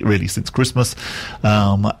fantastic, really, since Christmas.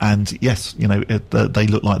 And yes, they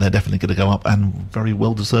look like they're definitely going to go up, and very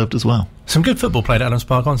well deserved as well. Some good football played at Adams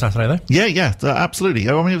Park on Saturday, though. Yeah, absolutely.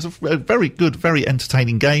 I mean, it was a very good, very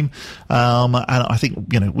entertaining game. And I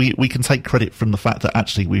think, we can take credit from the fact that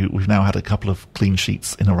actually we've now had a couple of clean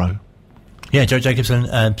sheets in a row. Yeah, Joe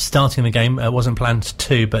Jacobson starting the game wasn't planned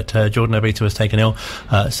to, but Jordan Obita was taken ill,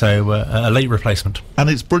 so a late replacement. And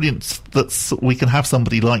it's brilliant that we can have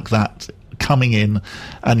somebody like that coming in,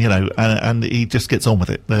 and and he just gets on with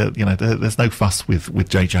it. There's no fuss with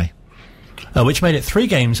JJ. Which made it 3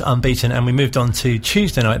 games unbeaten, and we moved on to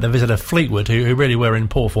Tuesday night. They visited Fleetwood, who really were in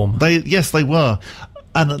poor form. Yes, they were.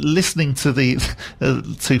 And listening to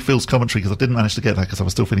to Phil's commentary, because I didn't manage to get that because I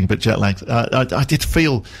was still feeling a bit jet lagged, I did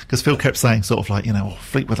feel, because Phil kept saying sort of like,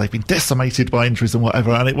 Fleetwood, they've been decimated by injuries and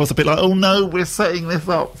whatever, and it was a bit like, oh no, we're setting this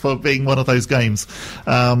up for being one of those games.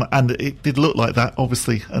 And it did look like that,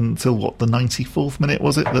 obviously, until the 94th minute,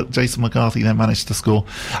 was it, that Jason McCarthy then managed to score.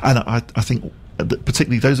 And I think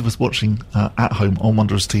particularly those of us watching at home on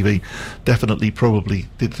Wanderers TV definitely probably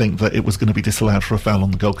did think that it was going to be disallowed for a foul on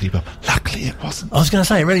the goalkeeper. Luckily it wasn't. I was going to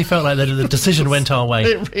say, it really felt like the decision went our way.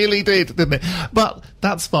 It really did, didn't it? But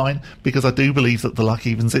that's fine, because I do believe that the luck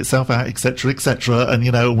evens itself out, etc.,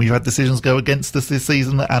 and we've had decisions go against us this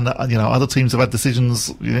season, and other teams have had decisions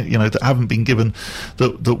that haven't been given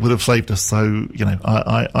that would have saved us. So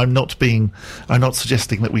I'm not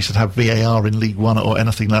suggesting that we should have VAR in League One or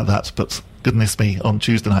anything like that, but goodness me, on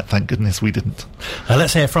Tuesday night, thank goodness we didn't.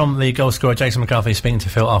 Let's hear from the goal scorer, Jason McCarthy, speaking to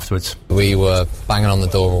Phil afterwards. We were banging on the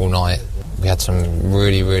door all night. We had some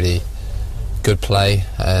really, really good play,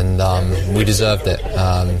 and we deserved it.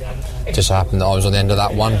 Just so happened that I was on the end of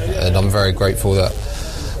that one, and I'm very grateful that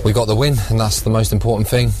we got the win, and that's the most important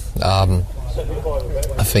thing.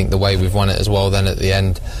 I think the way we've won it as well then at the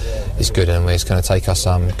end is good, and it's going to take us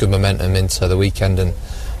good momentum into the weekend, and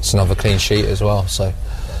it's another clean sheet as well. So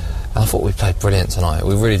I thought we played brilliant tonight.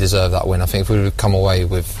 We really deserved that win. I think if we would have come away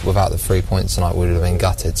without the 3 points tonight, we would have been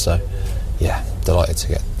gutted. So, yeah, delighted to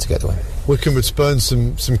get the win. Wycombe had spurned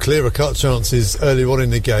some clearer cut chances earlier on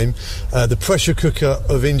in the game. The pressure cooker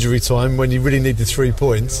of injury time when you really needed 3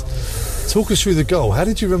 points. Talk us through the goal. How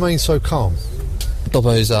did you remain so calm?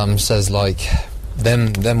 Dobbo's says,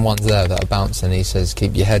 them ones there that are bouncing, he says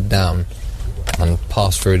keep your head down and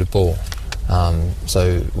pass through the ball.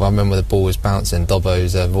 So I remember the ball was bouncing,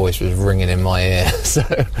 Dobbo's voice was ringing in my ear. So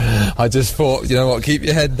I just thought, you know what, keep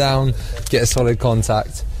your head down, get a solid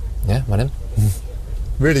contact. Yeah, went in.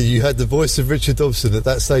 Really, you had the voice of Richard Dobson at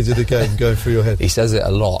that stage of the game going through your head? He says it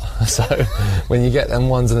a lot. So when you get them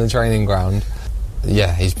ones in the training ground,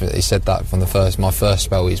 yeah, he said that from my first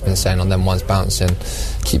spell. He's been saying on them ones bouncing,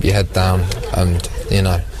 keep your head down and, you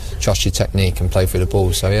know, trust your technique and play through the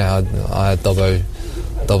ball. So yeah, I had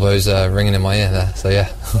Dobbo's ringing in my ear there. So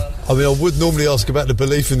yeah. I mean, I would normally ask about the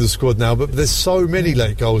belief in the squad now, but there's so many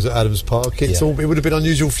late goals at Adams Park. It would have been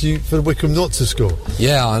unusual for Wycombe not to score.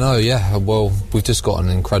 Yeah, I know. Yeah, well, we've just got an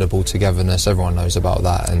incredible togetherness. Everyone knows about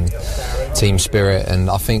that, and team spirit. And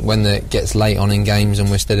I think when it gets late on in games and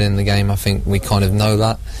we're still in the game, I think we kind of know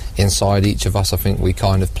that inside each of us. I think we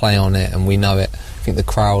kind of play on it and we know it. I think the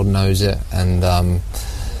crowd knows it, and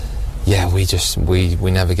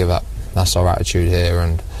we never give up. That's our attitude here,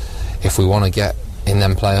 and if we want to get in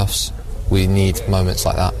them playoffs, we need moments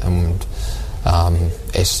like that, and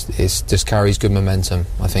it's just carries good momentum,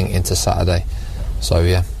 I think, into Saturday. So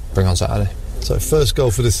yeah, bring on Saturday. So first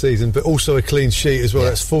goal for the season, but also a clean sheet as well.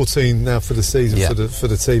 That's 14 now for the season for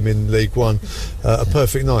the team in League One. A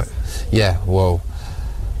perfect night. Yeah, well,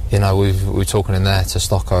 you know, we're talking in there to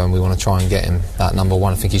Stocko, and we want to try and get him that number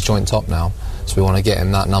one. I think he's joint top now, so we want to get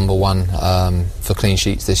him that number one for clean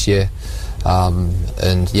sheets this year.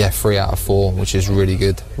 And yeah, 3 out of 4, which is really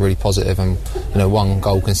good, really positive, and you know, 1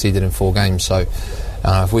 goal conceded in 4 games. So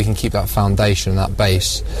if we can keep that foundation and that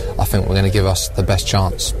base, I think we're going to give us the best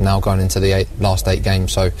chance now going into the last 8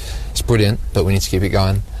 games. So it's brilliant, but we need to keep it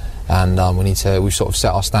going, and we've sort of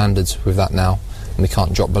set our standards with that now, and we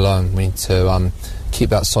can't drop below them. We need to keep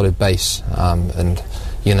that solid base, and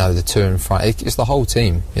you know, the 2 in front, it's the whole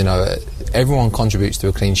team. You know, everyone contributes to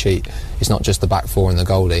a clean sheet. It's not just the back 4 and the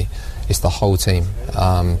goalie, it's the whole team,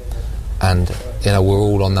 and you know, we're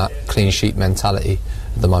all on that clean sheet mentality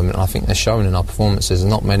at the moment, and I think they're showing in our performances. There's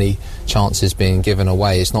not many chances being given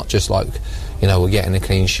away. It's not just like, you know, we're getting a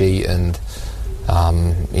clean sheet and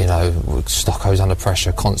you know, Stocko's under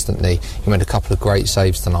pressure constantly. He made a couple of great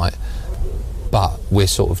saves tonight, but we're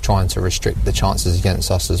sort of trying to restrict the chances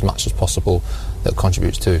against us as much as possible that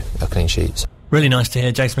contributes to a clean sheet. Really nice to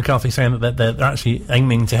hear Jason McCarthy saying that they're actually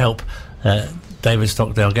aiming to help David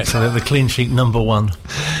Stockdale get to the clean sheet number 1.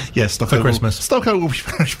 Yes, for Christmas. Stocko will be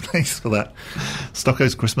very pleased for that.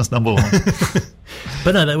 Stocko's Christmas number 1.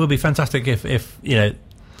 But no, that would be fantastic if you know,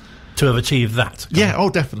 to have achieved that. Yeah,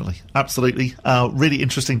 definitely. Absolutely. Really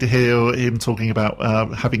interesting to hear him talking about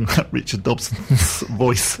having Richard Dobson's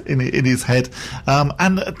voice in his head.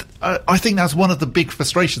 And I think that's one of the big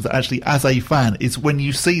frustrations, that actually, as a fan, is when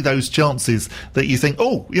you see those chances that you think,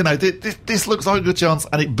 oh, you know, this looks like a good chance,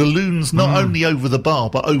 and it balloons not only over the bar,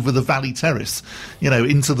 but over the valley terrace, you know,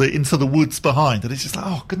 into the woods behind. And it's just like,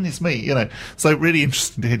 oh, goodness me, you know. So really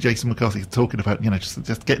interesting to hear Jason McCarthy talking about, you know,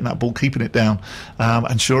 just getting that ball, keeping it down.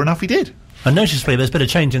 And sure enough, he did. And noticeably, there's been a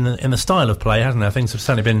change in the style of play, hasn't there? Things have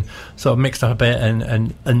certainly been sort of mixed up a bit,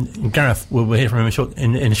 and Gareth, we'll hear from him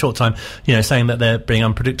in a short time, you know, saying that they're being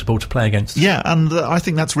unpredictable to play against. Yeah, and I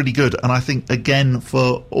think that's really good. And I think, again,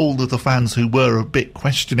 for all of the fans who were a bit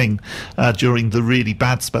questioning during the really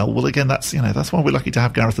bad spell, well, again, that's why we're lucky to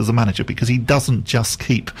have Gareth as a manager, because he doesn't just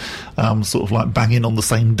keep sort of like banging on the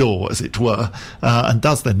same door, as it were, and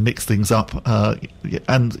does then mix things up.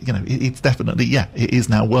 And you know, it's definitely, it is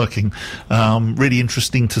now working. Really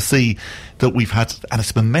interesting to see that we've had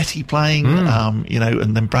Anis Mehmeti playing, you know,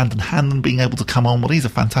 and then Brandon Hannon being able to come on. Well, he's a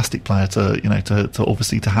fantastic player to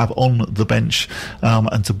obviously to have on the bench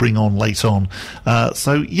and to bring on late on.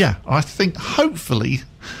 So yeah, I think hopefully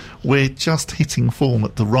we're just hitting form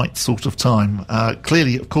at the right sort of time.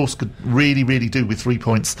 Clearly, of course, could really, really do with 3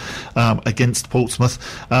 points against Portsmouth.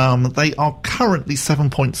 They are currently 7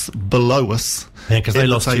 points below us. Yeah, because they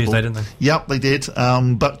lost Tuesday, didn't they? Yep, they did.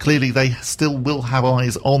 But clearly they still will have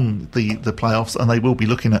eyes on the playoffs, and they will be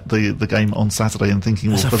looking at the game on Saturday and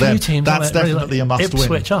thinking, well, for them, that's definitely a must win.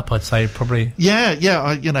 Ipswich up, I'd say, probably. Yeah.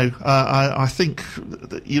 I think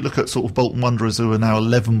that you look at sort of Bolton Wanderers, who are now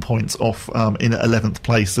 11 points off in 11th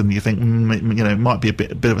place, and you think, you know, it might be a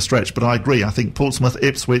bit of a stretch, but I agree. I think Portsmouth,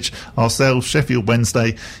 Ipswich, ourselves, Sheffield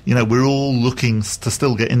Wednesday, you know, we're all looking to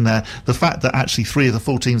still get in there. The fact that actually 3 of the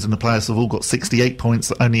 4 teams in the playoffs have all got 68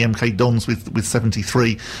 points, only MK Dons with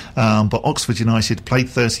 73, but Oxford United played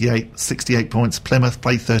 38, 68 points, Plymouth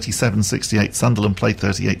played 37, 68, Sunderland played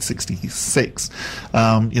 38, 66.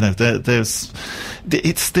 You know,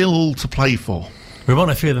 it's still all to play for. We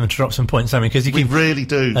want a few of them to drop some points, Sammy, because we really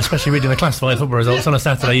do. Especially reading the classified football results on a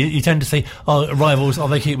Saturday, you tend to see, rivals,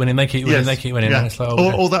 they keep winning, they keep winning, they keep winning. Yeah. And it's like,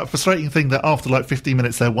 or that frustrating thing that after like 15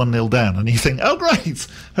 minutes they're 1-0 down, and you think, oh great,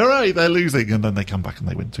 hooray, they're losing, and then they come back and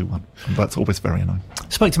they win 2-1. And that's always very annoying.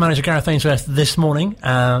 Spoke to manager Gareth Ainsworth this morning,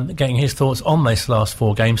 getting his thoughts on this last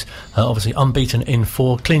 4 games. Obviously unbeaten in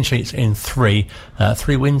 4, clean sheets in 3,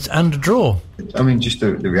 3 wins and a draw. I mean, just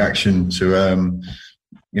the reaction to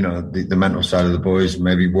the mental side of the boys,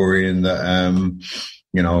 maybe worrying that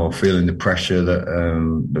feeling the pressure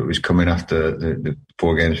that was coming after the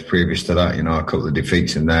 4 games previous to that. A couple of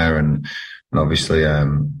defeats in there, and obviously a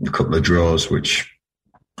couple of draws, which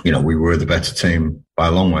we were the better team by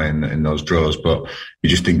a long way in those draws, but we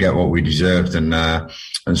just didn't get what we deserved, and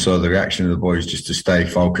so the reaction of the boys just to stay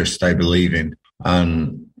focused, stay believing,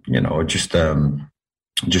 and just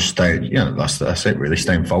stay, that's it really,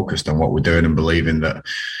 staying focused on what we're doing and believing that,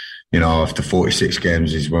 after 46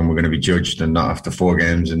 games is when we're going to be judged, and not after 4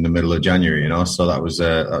 games in the middle of January, So that was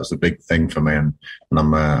a big thing for me, and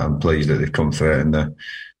I'm pleased that they've come through it. And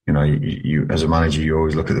you as a manager, you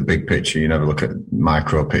always look at the big picture, you never look at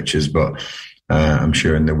micro pictures, but I'm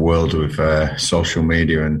sure in the world with social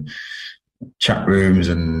media and chat rooms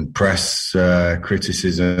and press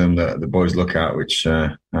criticism that the boys look at, which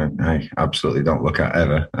I absolutely don't look at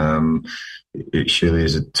ever. It surely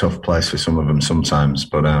is a tough place for some of them sometimes,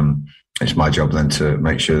 but it's my job then to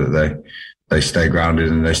make sure that they stay grounded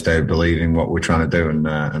and they stay believing what we're trying to do,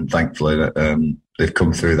 and thankfully that they've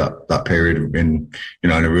come through that period in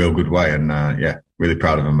a real good way, and really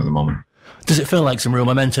proud of them at the moment. Does it feel like some real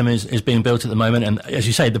momentum is being built at the moment? And as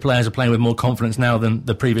you say, the players are playing with more confidence now than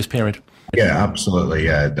the previous period. Yeah, absolutely.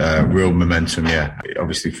 Yeah, real momentum. Yeah,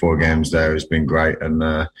 obviously 4 games there has been great,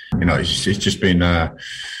 and it's just been a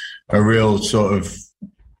real sort of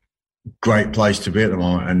great place to be at the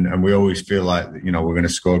moment. And we always feel like we're going to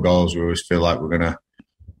score goals. We always feel like we're going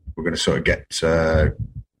to sort of get the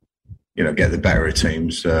better of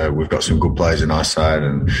teams. We've got some good players on our side,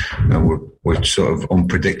 and we're sort of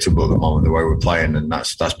unpredictable at the moment the way we're playing, and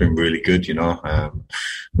that's been really good. I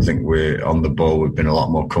think we're on the ball. We've been a lot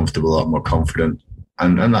more comfortable, a lot more confident,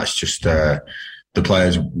 and that's just the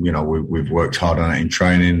players. We've worked hard on it in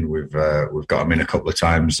training. We've got them in a couple of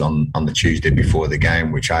times on the Tuesday before the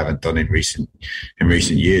game, which I haven't done in recent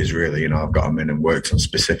years. Really, I've got them in and worked on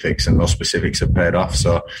specifics, and those specifics have paid off.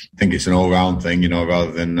 So I think it's an all-round thing,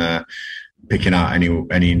 rather than picking out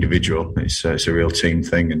any individual. It's a real team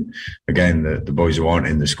thing. And again, the boys who aren't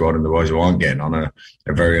in the squad and the boys who aren't getting on are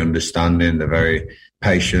very understanding. They're very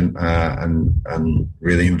patient and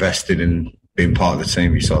really invested in being part of the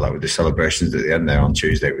team. You saw that with the celebrations at the end there on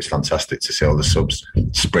Tuesday. It was fantastic to see all the subs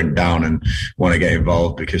sprint down and want to get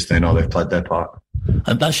involved because they know they've played their part.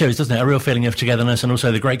 And that shows, doesn't it, a real feeling of togetherness and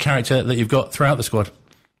also the great character that you've got throughout the squad.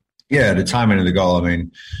 Yeah, the timing of the goal, I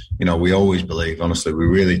mean, we always believe, honestly, we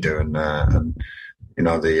really do. And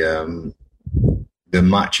the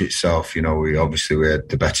match itself, we had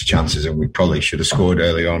the better chances and we probably should have scored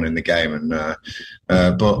early on in the game. And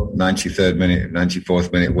but 93rd minute,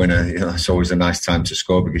 94th minute winner, it's always a nice time to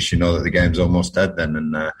score because you know that the game's almost dead then.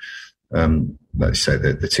 And like I say,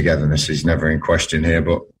 the togetherness is never in question here.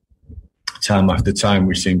 But time after time,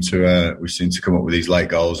 we seem to come up with these late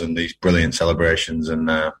goals and these brilliant celebrations. And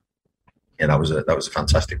that was a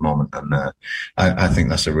fantastic moment. And I think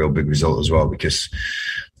that's a real big result as well because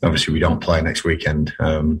obviously we don't play next weekend,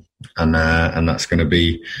 and that's going to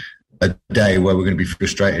be a day where we're going to be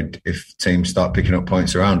frustrated if teams start picking up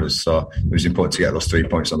points around us. So it was important to get those 3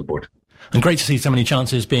 points on the board. And great to see so many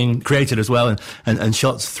chances being created as well, and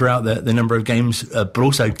shots throughout the number of games, but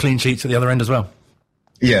also clean sheets at the other end as well.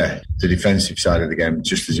 Yeah, the defensive side of the game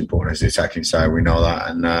just as important as the attacking side. We know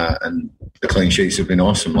that, and the clean sheets have been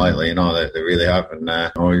awesome lately. They really have, and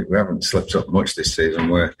we haven't slipped up much this season.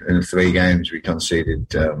 We're in 3 games we conceded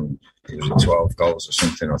 12 goals or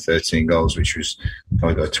something, or 13 goals, which was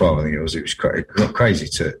probably 12. I think it was crazy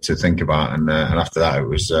to think about, and after that it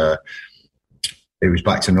was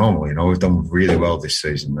back to normal. We've done really well this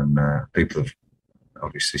season, and people have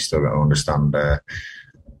obviously still got to understand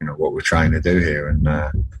what we're trying to do here, and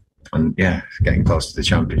getting close to the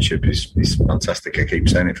championship is fantastic. I keep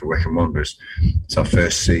saying it for Wycombe Wanderers. It's our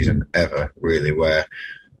first season ever, really, where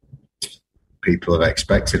people have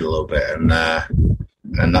expected a little bit, and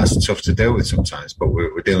that's tough to deal with sometimes. But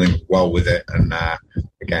we're dealing well with it, and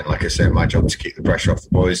again, like I said, my job is to keep the pressure off the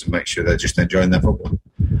boys and make sure they're just enjoying their football.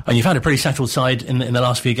 And you've had a pretty settled side in the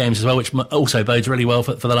last few games as well, which also bodes really well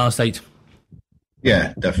for the last 8.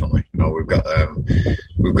 Yeah, definitely. We've got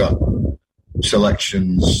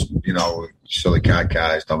selections, Sully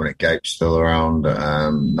Kaikai's, Dominic Gape's still around,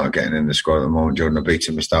 not getting in the squad at the moment. Jordan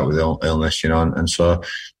Obita missed out with illness, and so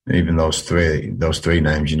even those three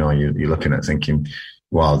names, you're looking at thinking,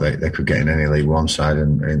 wow, they could get in any League One side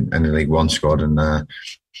and in any League One squad,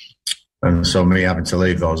 and so me having to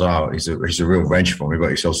leave those out is a real wrench for me,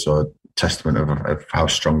 but it's also a testament of how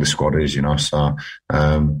strong the squad is, so.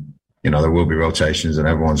 There will be rotations and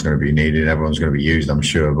everyone's going to be needed, everyone's going to be used, I'm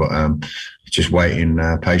sure, but just waiting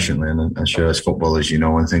patiently and sure as footballers,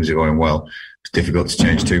 when things are going well, it's difficult to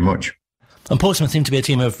change too much. And Portsmouth seem to be a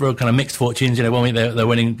team of real kind of mixed fortunes. 1 week they're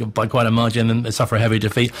winning by quite a margin and they suffer a heavy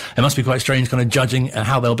defeat. It must be quite strange kind of judging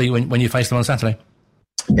how they'll be when you face them on Saturday.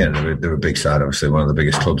 Yeah, they're a big side, obviously one of the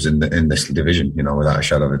biggest clubs in this division, without a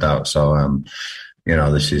shadow of a doubt. So,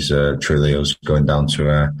 this is truly us going down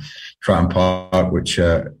to Fratton Park, which,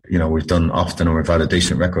 we've done often and we've had a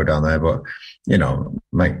decent record down there. But,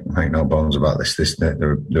 make no bones about this.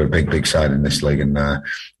 They're a big side in this league, and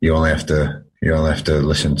you only have to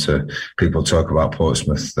listen to people talk about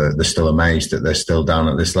Portsmouth. They're still amazed that they're still down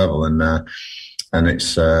at this level, and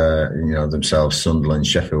it's themselves, Sunderland,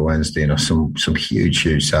 Sheffield Wednesday, some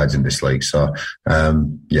huge sides in this league. So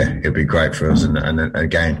it'd be great for us, and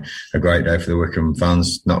again a great day for the Wycombe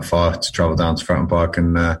fans. Not far to travel down to Fratton Park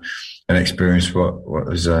and experience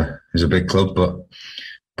what is a big club, but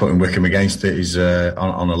putting Wycombe against it is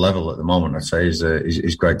on a level at the moment. I'd say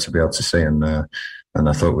is great to be able to see, and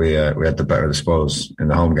I thought we had the better of the spoils in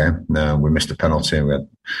the home game. We missed a penalty and we had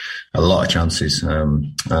a lot of chances,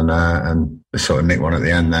 and sort of nicked one at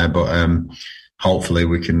the end there. But hopefully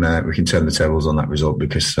we can turn the tables on that result,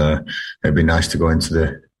 because it'd be nice to go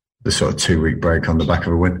into the sort of 2-week break on the back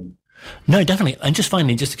of a win. No, definitely. And just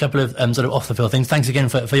finally, just a couple of sort of off-the-field things. Thanks again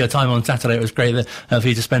for your time on Saturday. It was great for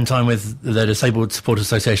you to spend time with the Disabled Supporters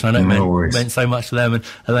Association. I know it meant so much to them, and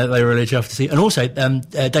they were really chuffed to see. And also,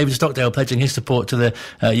 David Stockdale pledging his support to the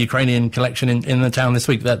Ukrainian collection in the town this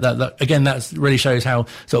week. That again, that really shows how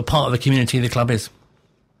sort of part of the community the club is.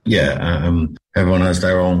 Yeah, everyone has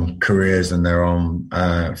their own careers and their own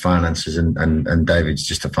finances, and David's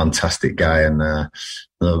just a fantastic guy and a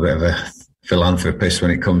little bit of a philanthropist when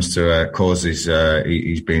it comes to causes.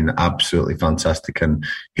 He's been absolutely fantastic, and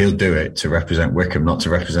he'll do it to represent Wycombe, not to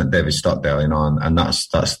represent David Stockdale, and that's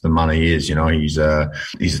the man he is. He's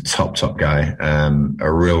a top guy,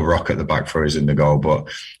 a real rock at the back for us in the goal, but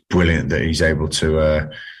brilliant that he's able to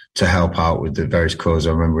help out with the various causes.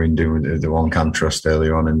 I remember him doing the One Can Trust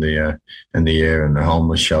earlier on in the year, and the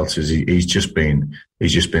homeless shelters. He's just been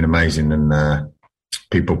amazing, and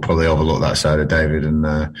people probably overlook that side of David, and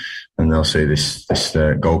they'll see this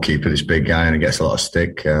goalkeeper, this big guy, and he gets a lot of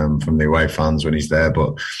stick from the away fans when he's there,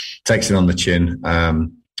 but takes it on the chin.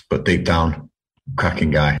 But deep down,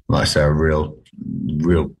 cracking guy. Like I say, a real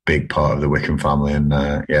big part of the Wycombe family, and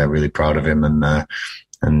really proud of him.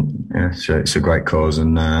 And so it's a great cause,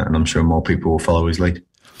 and I'm sure more people will follow his lead.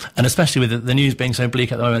 And especially with the news being so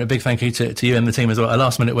bleak at the moment, a big thank you to you and the team as well. A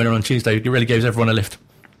last-minute winner on Tuesday, it really gives everyone a lift.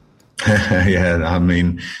 Yeah, I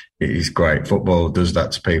mean, it's great. Football does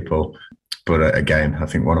that to people. But again, I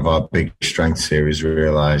think one of our big strengths here is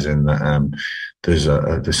realising that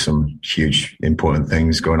there's some huge, important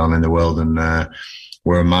things going on in the world, and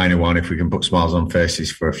we're a minor one. If we can put smiles on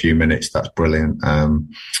faces for a few minutes, that's brilliant.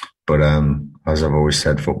 But as I've always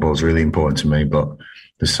said, football is really important to me. But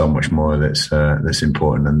there's so much more that's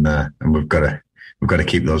important, and we've got to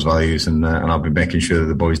keep those values, and I'll be making sure that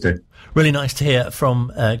the boys do. Really nice to hear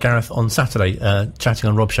from Gareth on Saturday, chatting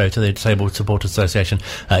on Rob's show to the Disabled Supporters Association.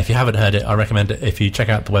 If you haven't heard it, I recommend it. If you check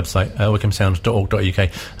out the website,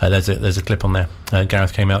 wycombsound.org.uk, there's a clip on there.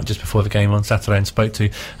 Gareth came out just before the game on Saturday and spoke to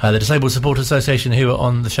the Disabled Supporters Association, who were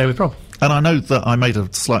on the show with Rob. And I know that I made a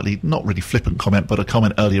slightly, not really flippant comment, but a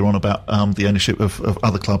comment earlier on about the ownership of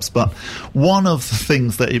other clubs. But one of the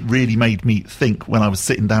things that it really made me think when I was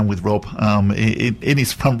sitting down with Rob in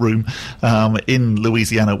his front room in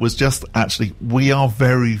Louisiana was just actually, we are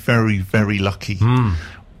very, very, very lucky.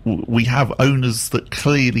 We have owners that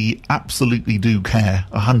clearly absolutely do care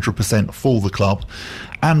 100% for the club.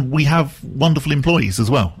 And we have wonderful employees as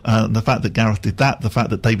well. The fact that Gareth did that, the fact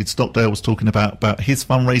that David Stockdale was talking about his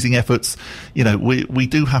fundraising efforts, we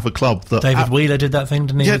do have a club that... David Wheeler did that thing,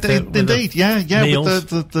 didn't he? Yeah, with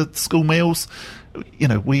the school meals.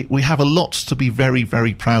 We have a lot to be very,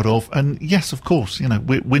 very proud of. And yes, of course,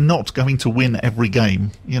 we're not going to win every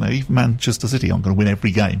game. Even Manchester City aren't going to win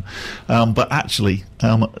every game. But actually,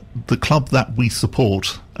 the club that we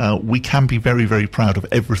support we can be very, very proud of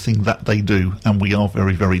everything that they do, and we are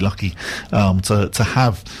very, very lucky to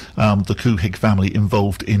have the Couhig family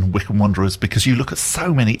involved in Wycombe Wanderers, because you look at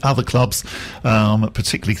so many other clubs,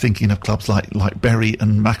 particularly thinking of clubs like Bury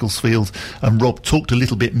and Macclesfield, and Rob talked a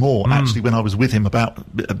little bit more actually when I was with him about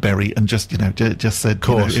Bury, and just said,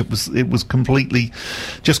 it was completely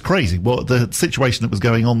just crazy what the situation that was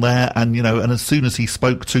going on there, and and as soon as he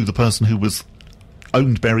spoke to the person who was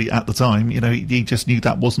owned Bury at the time, he just knew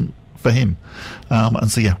that wasn't for him, and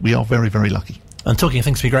so we are very, very lucky. And talking of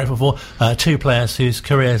things to be grateful for, two players whose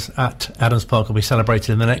careers at Adams Park will be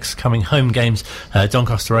celebrated in the next coming home games.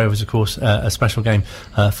 Doncaster Rovers, of course, a special game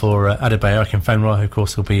for Adebayo Akinfenwa, who, of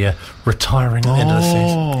course, will be retiring at the end of the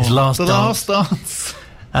season. His last dance.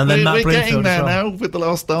 And then Matt we're getting Bloomfield there now with the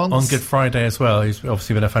last dance. On Good Friday as well. He's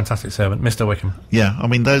obviously been a fantastic servant. Mr. Wycombe. Yeah, I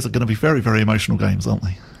mean, those are going to be very, very emotional games, aren't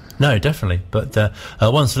they? No, definitely. But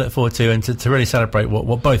ones to look forward to, and to really celebrate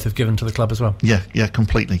what both have given to the club as well. Yeah,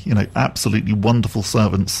 completely. Absolutely wonderful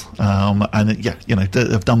servants. And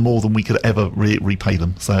have done more than we could ever repay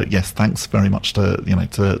them. So, yes, thanks very much to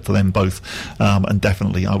them both. And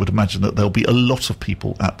definitely, I would imagine that there'll be a lot of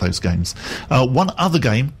people at those games. One other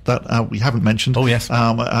game that we haven't mentioned is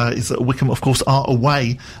that Wycombe, of course, are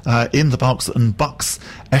away in the Berks and Bucks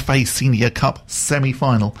FA Senior Cup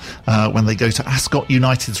semi-final when they go to Ascot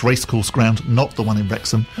United's racecourse ground, not the one in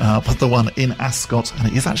Wrexham, but the one in Ascot,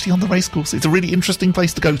 and it is actually on the racecourse. It's a really interesting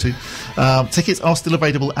place to go to. Tickets are still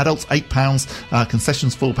available. Adults £8,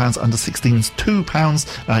 concessions £4, under 16s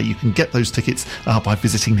 £2. You can get those tickets by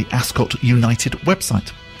visiting the Ascot United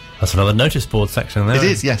website. That's another notice board section there. It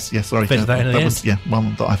is, yes, sorry. That was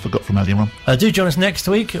one that I forgot from earlier on. Do join us next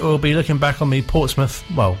week. We'll be looking back on the Portsmouth,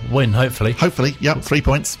 win, hopefully. Hopefully, 3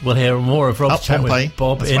 points. We'll hear more of Rob's chat with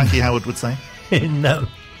Bob, as Frankie Howard would say. In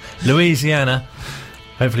Louisiana.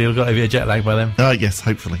 Hopefully you'll got over your jet lag by then. Yes,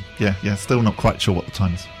 hopefully. Yeah, still not quite sure what the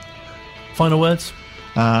time is. Final words?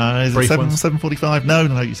 Is it 7:45?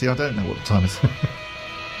 No, you see, I don't know what the time is.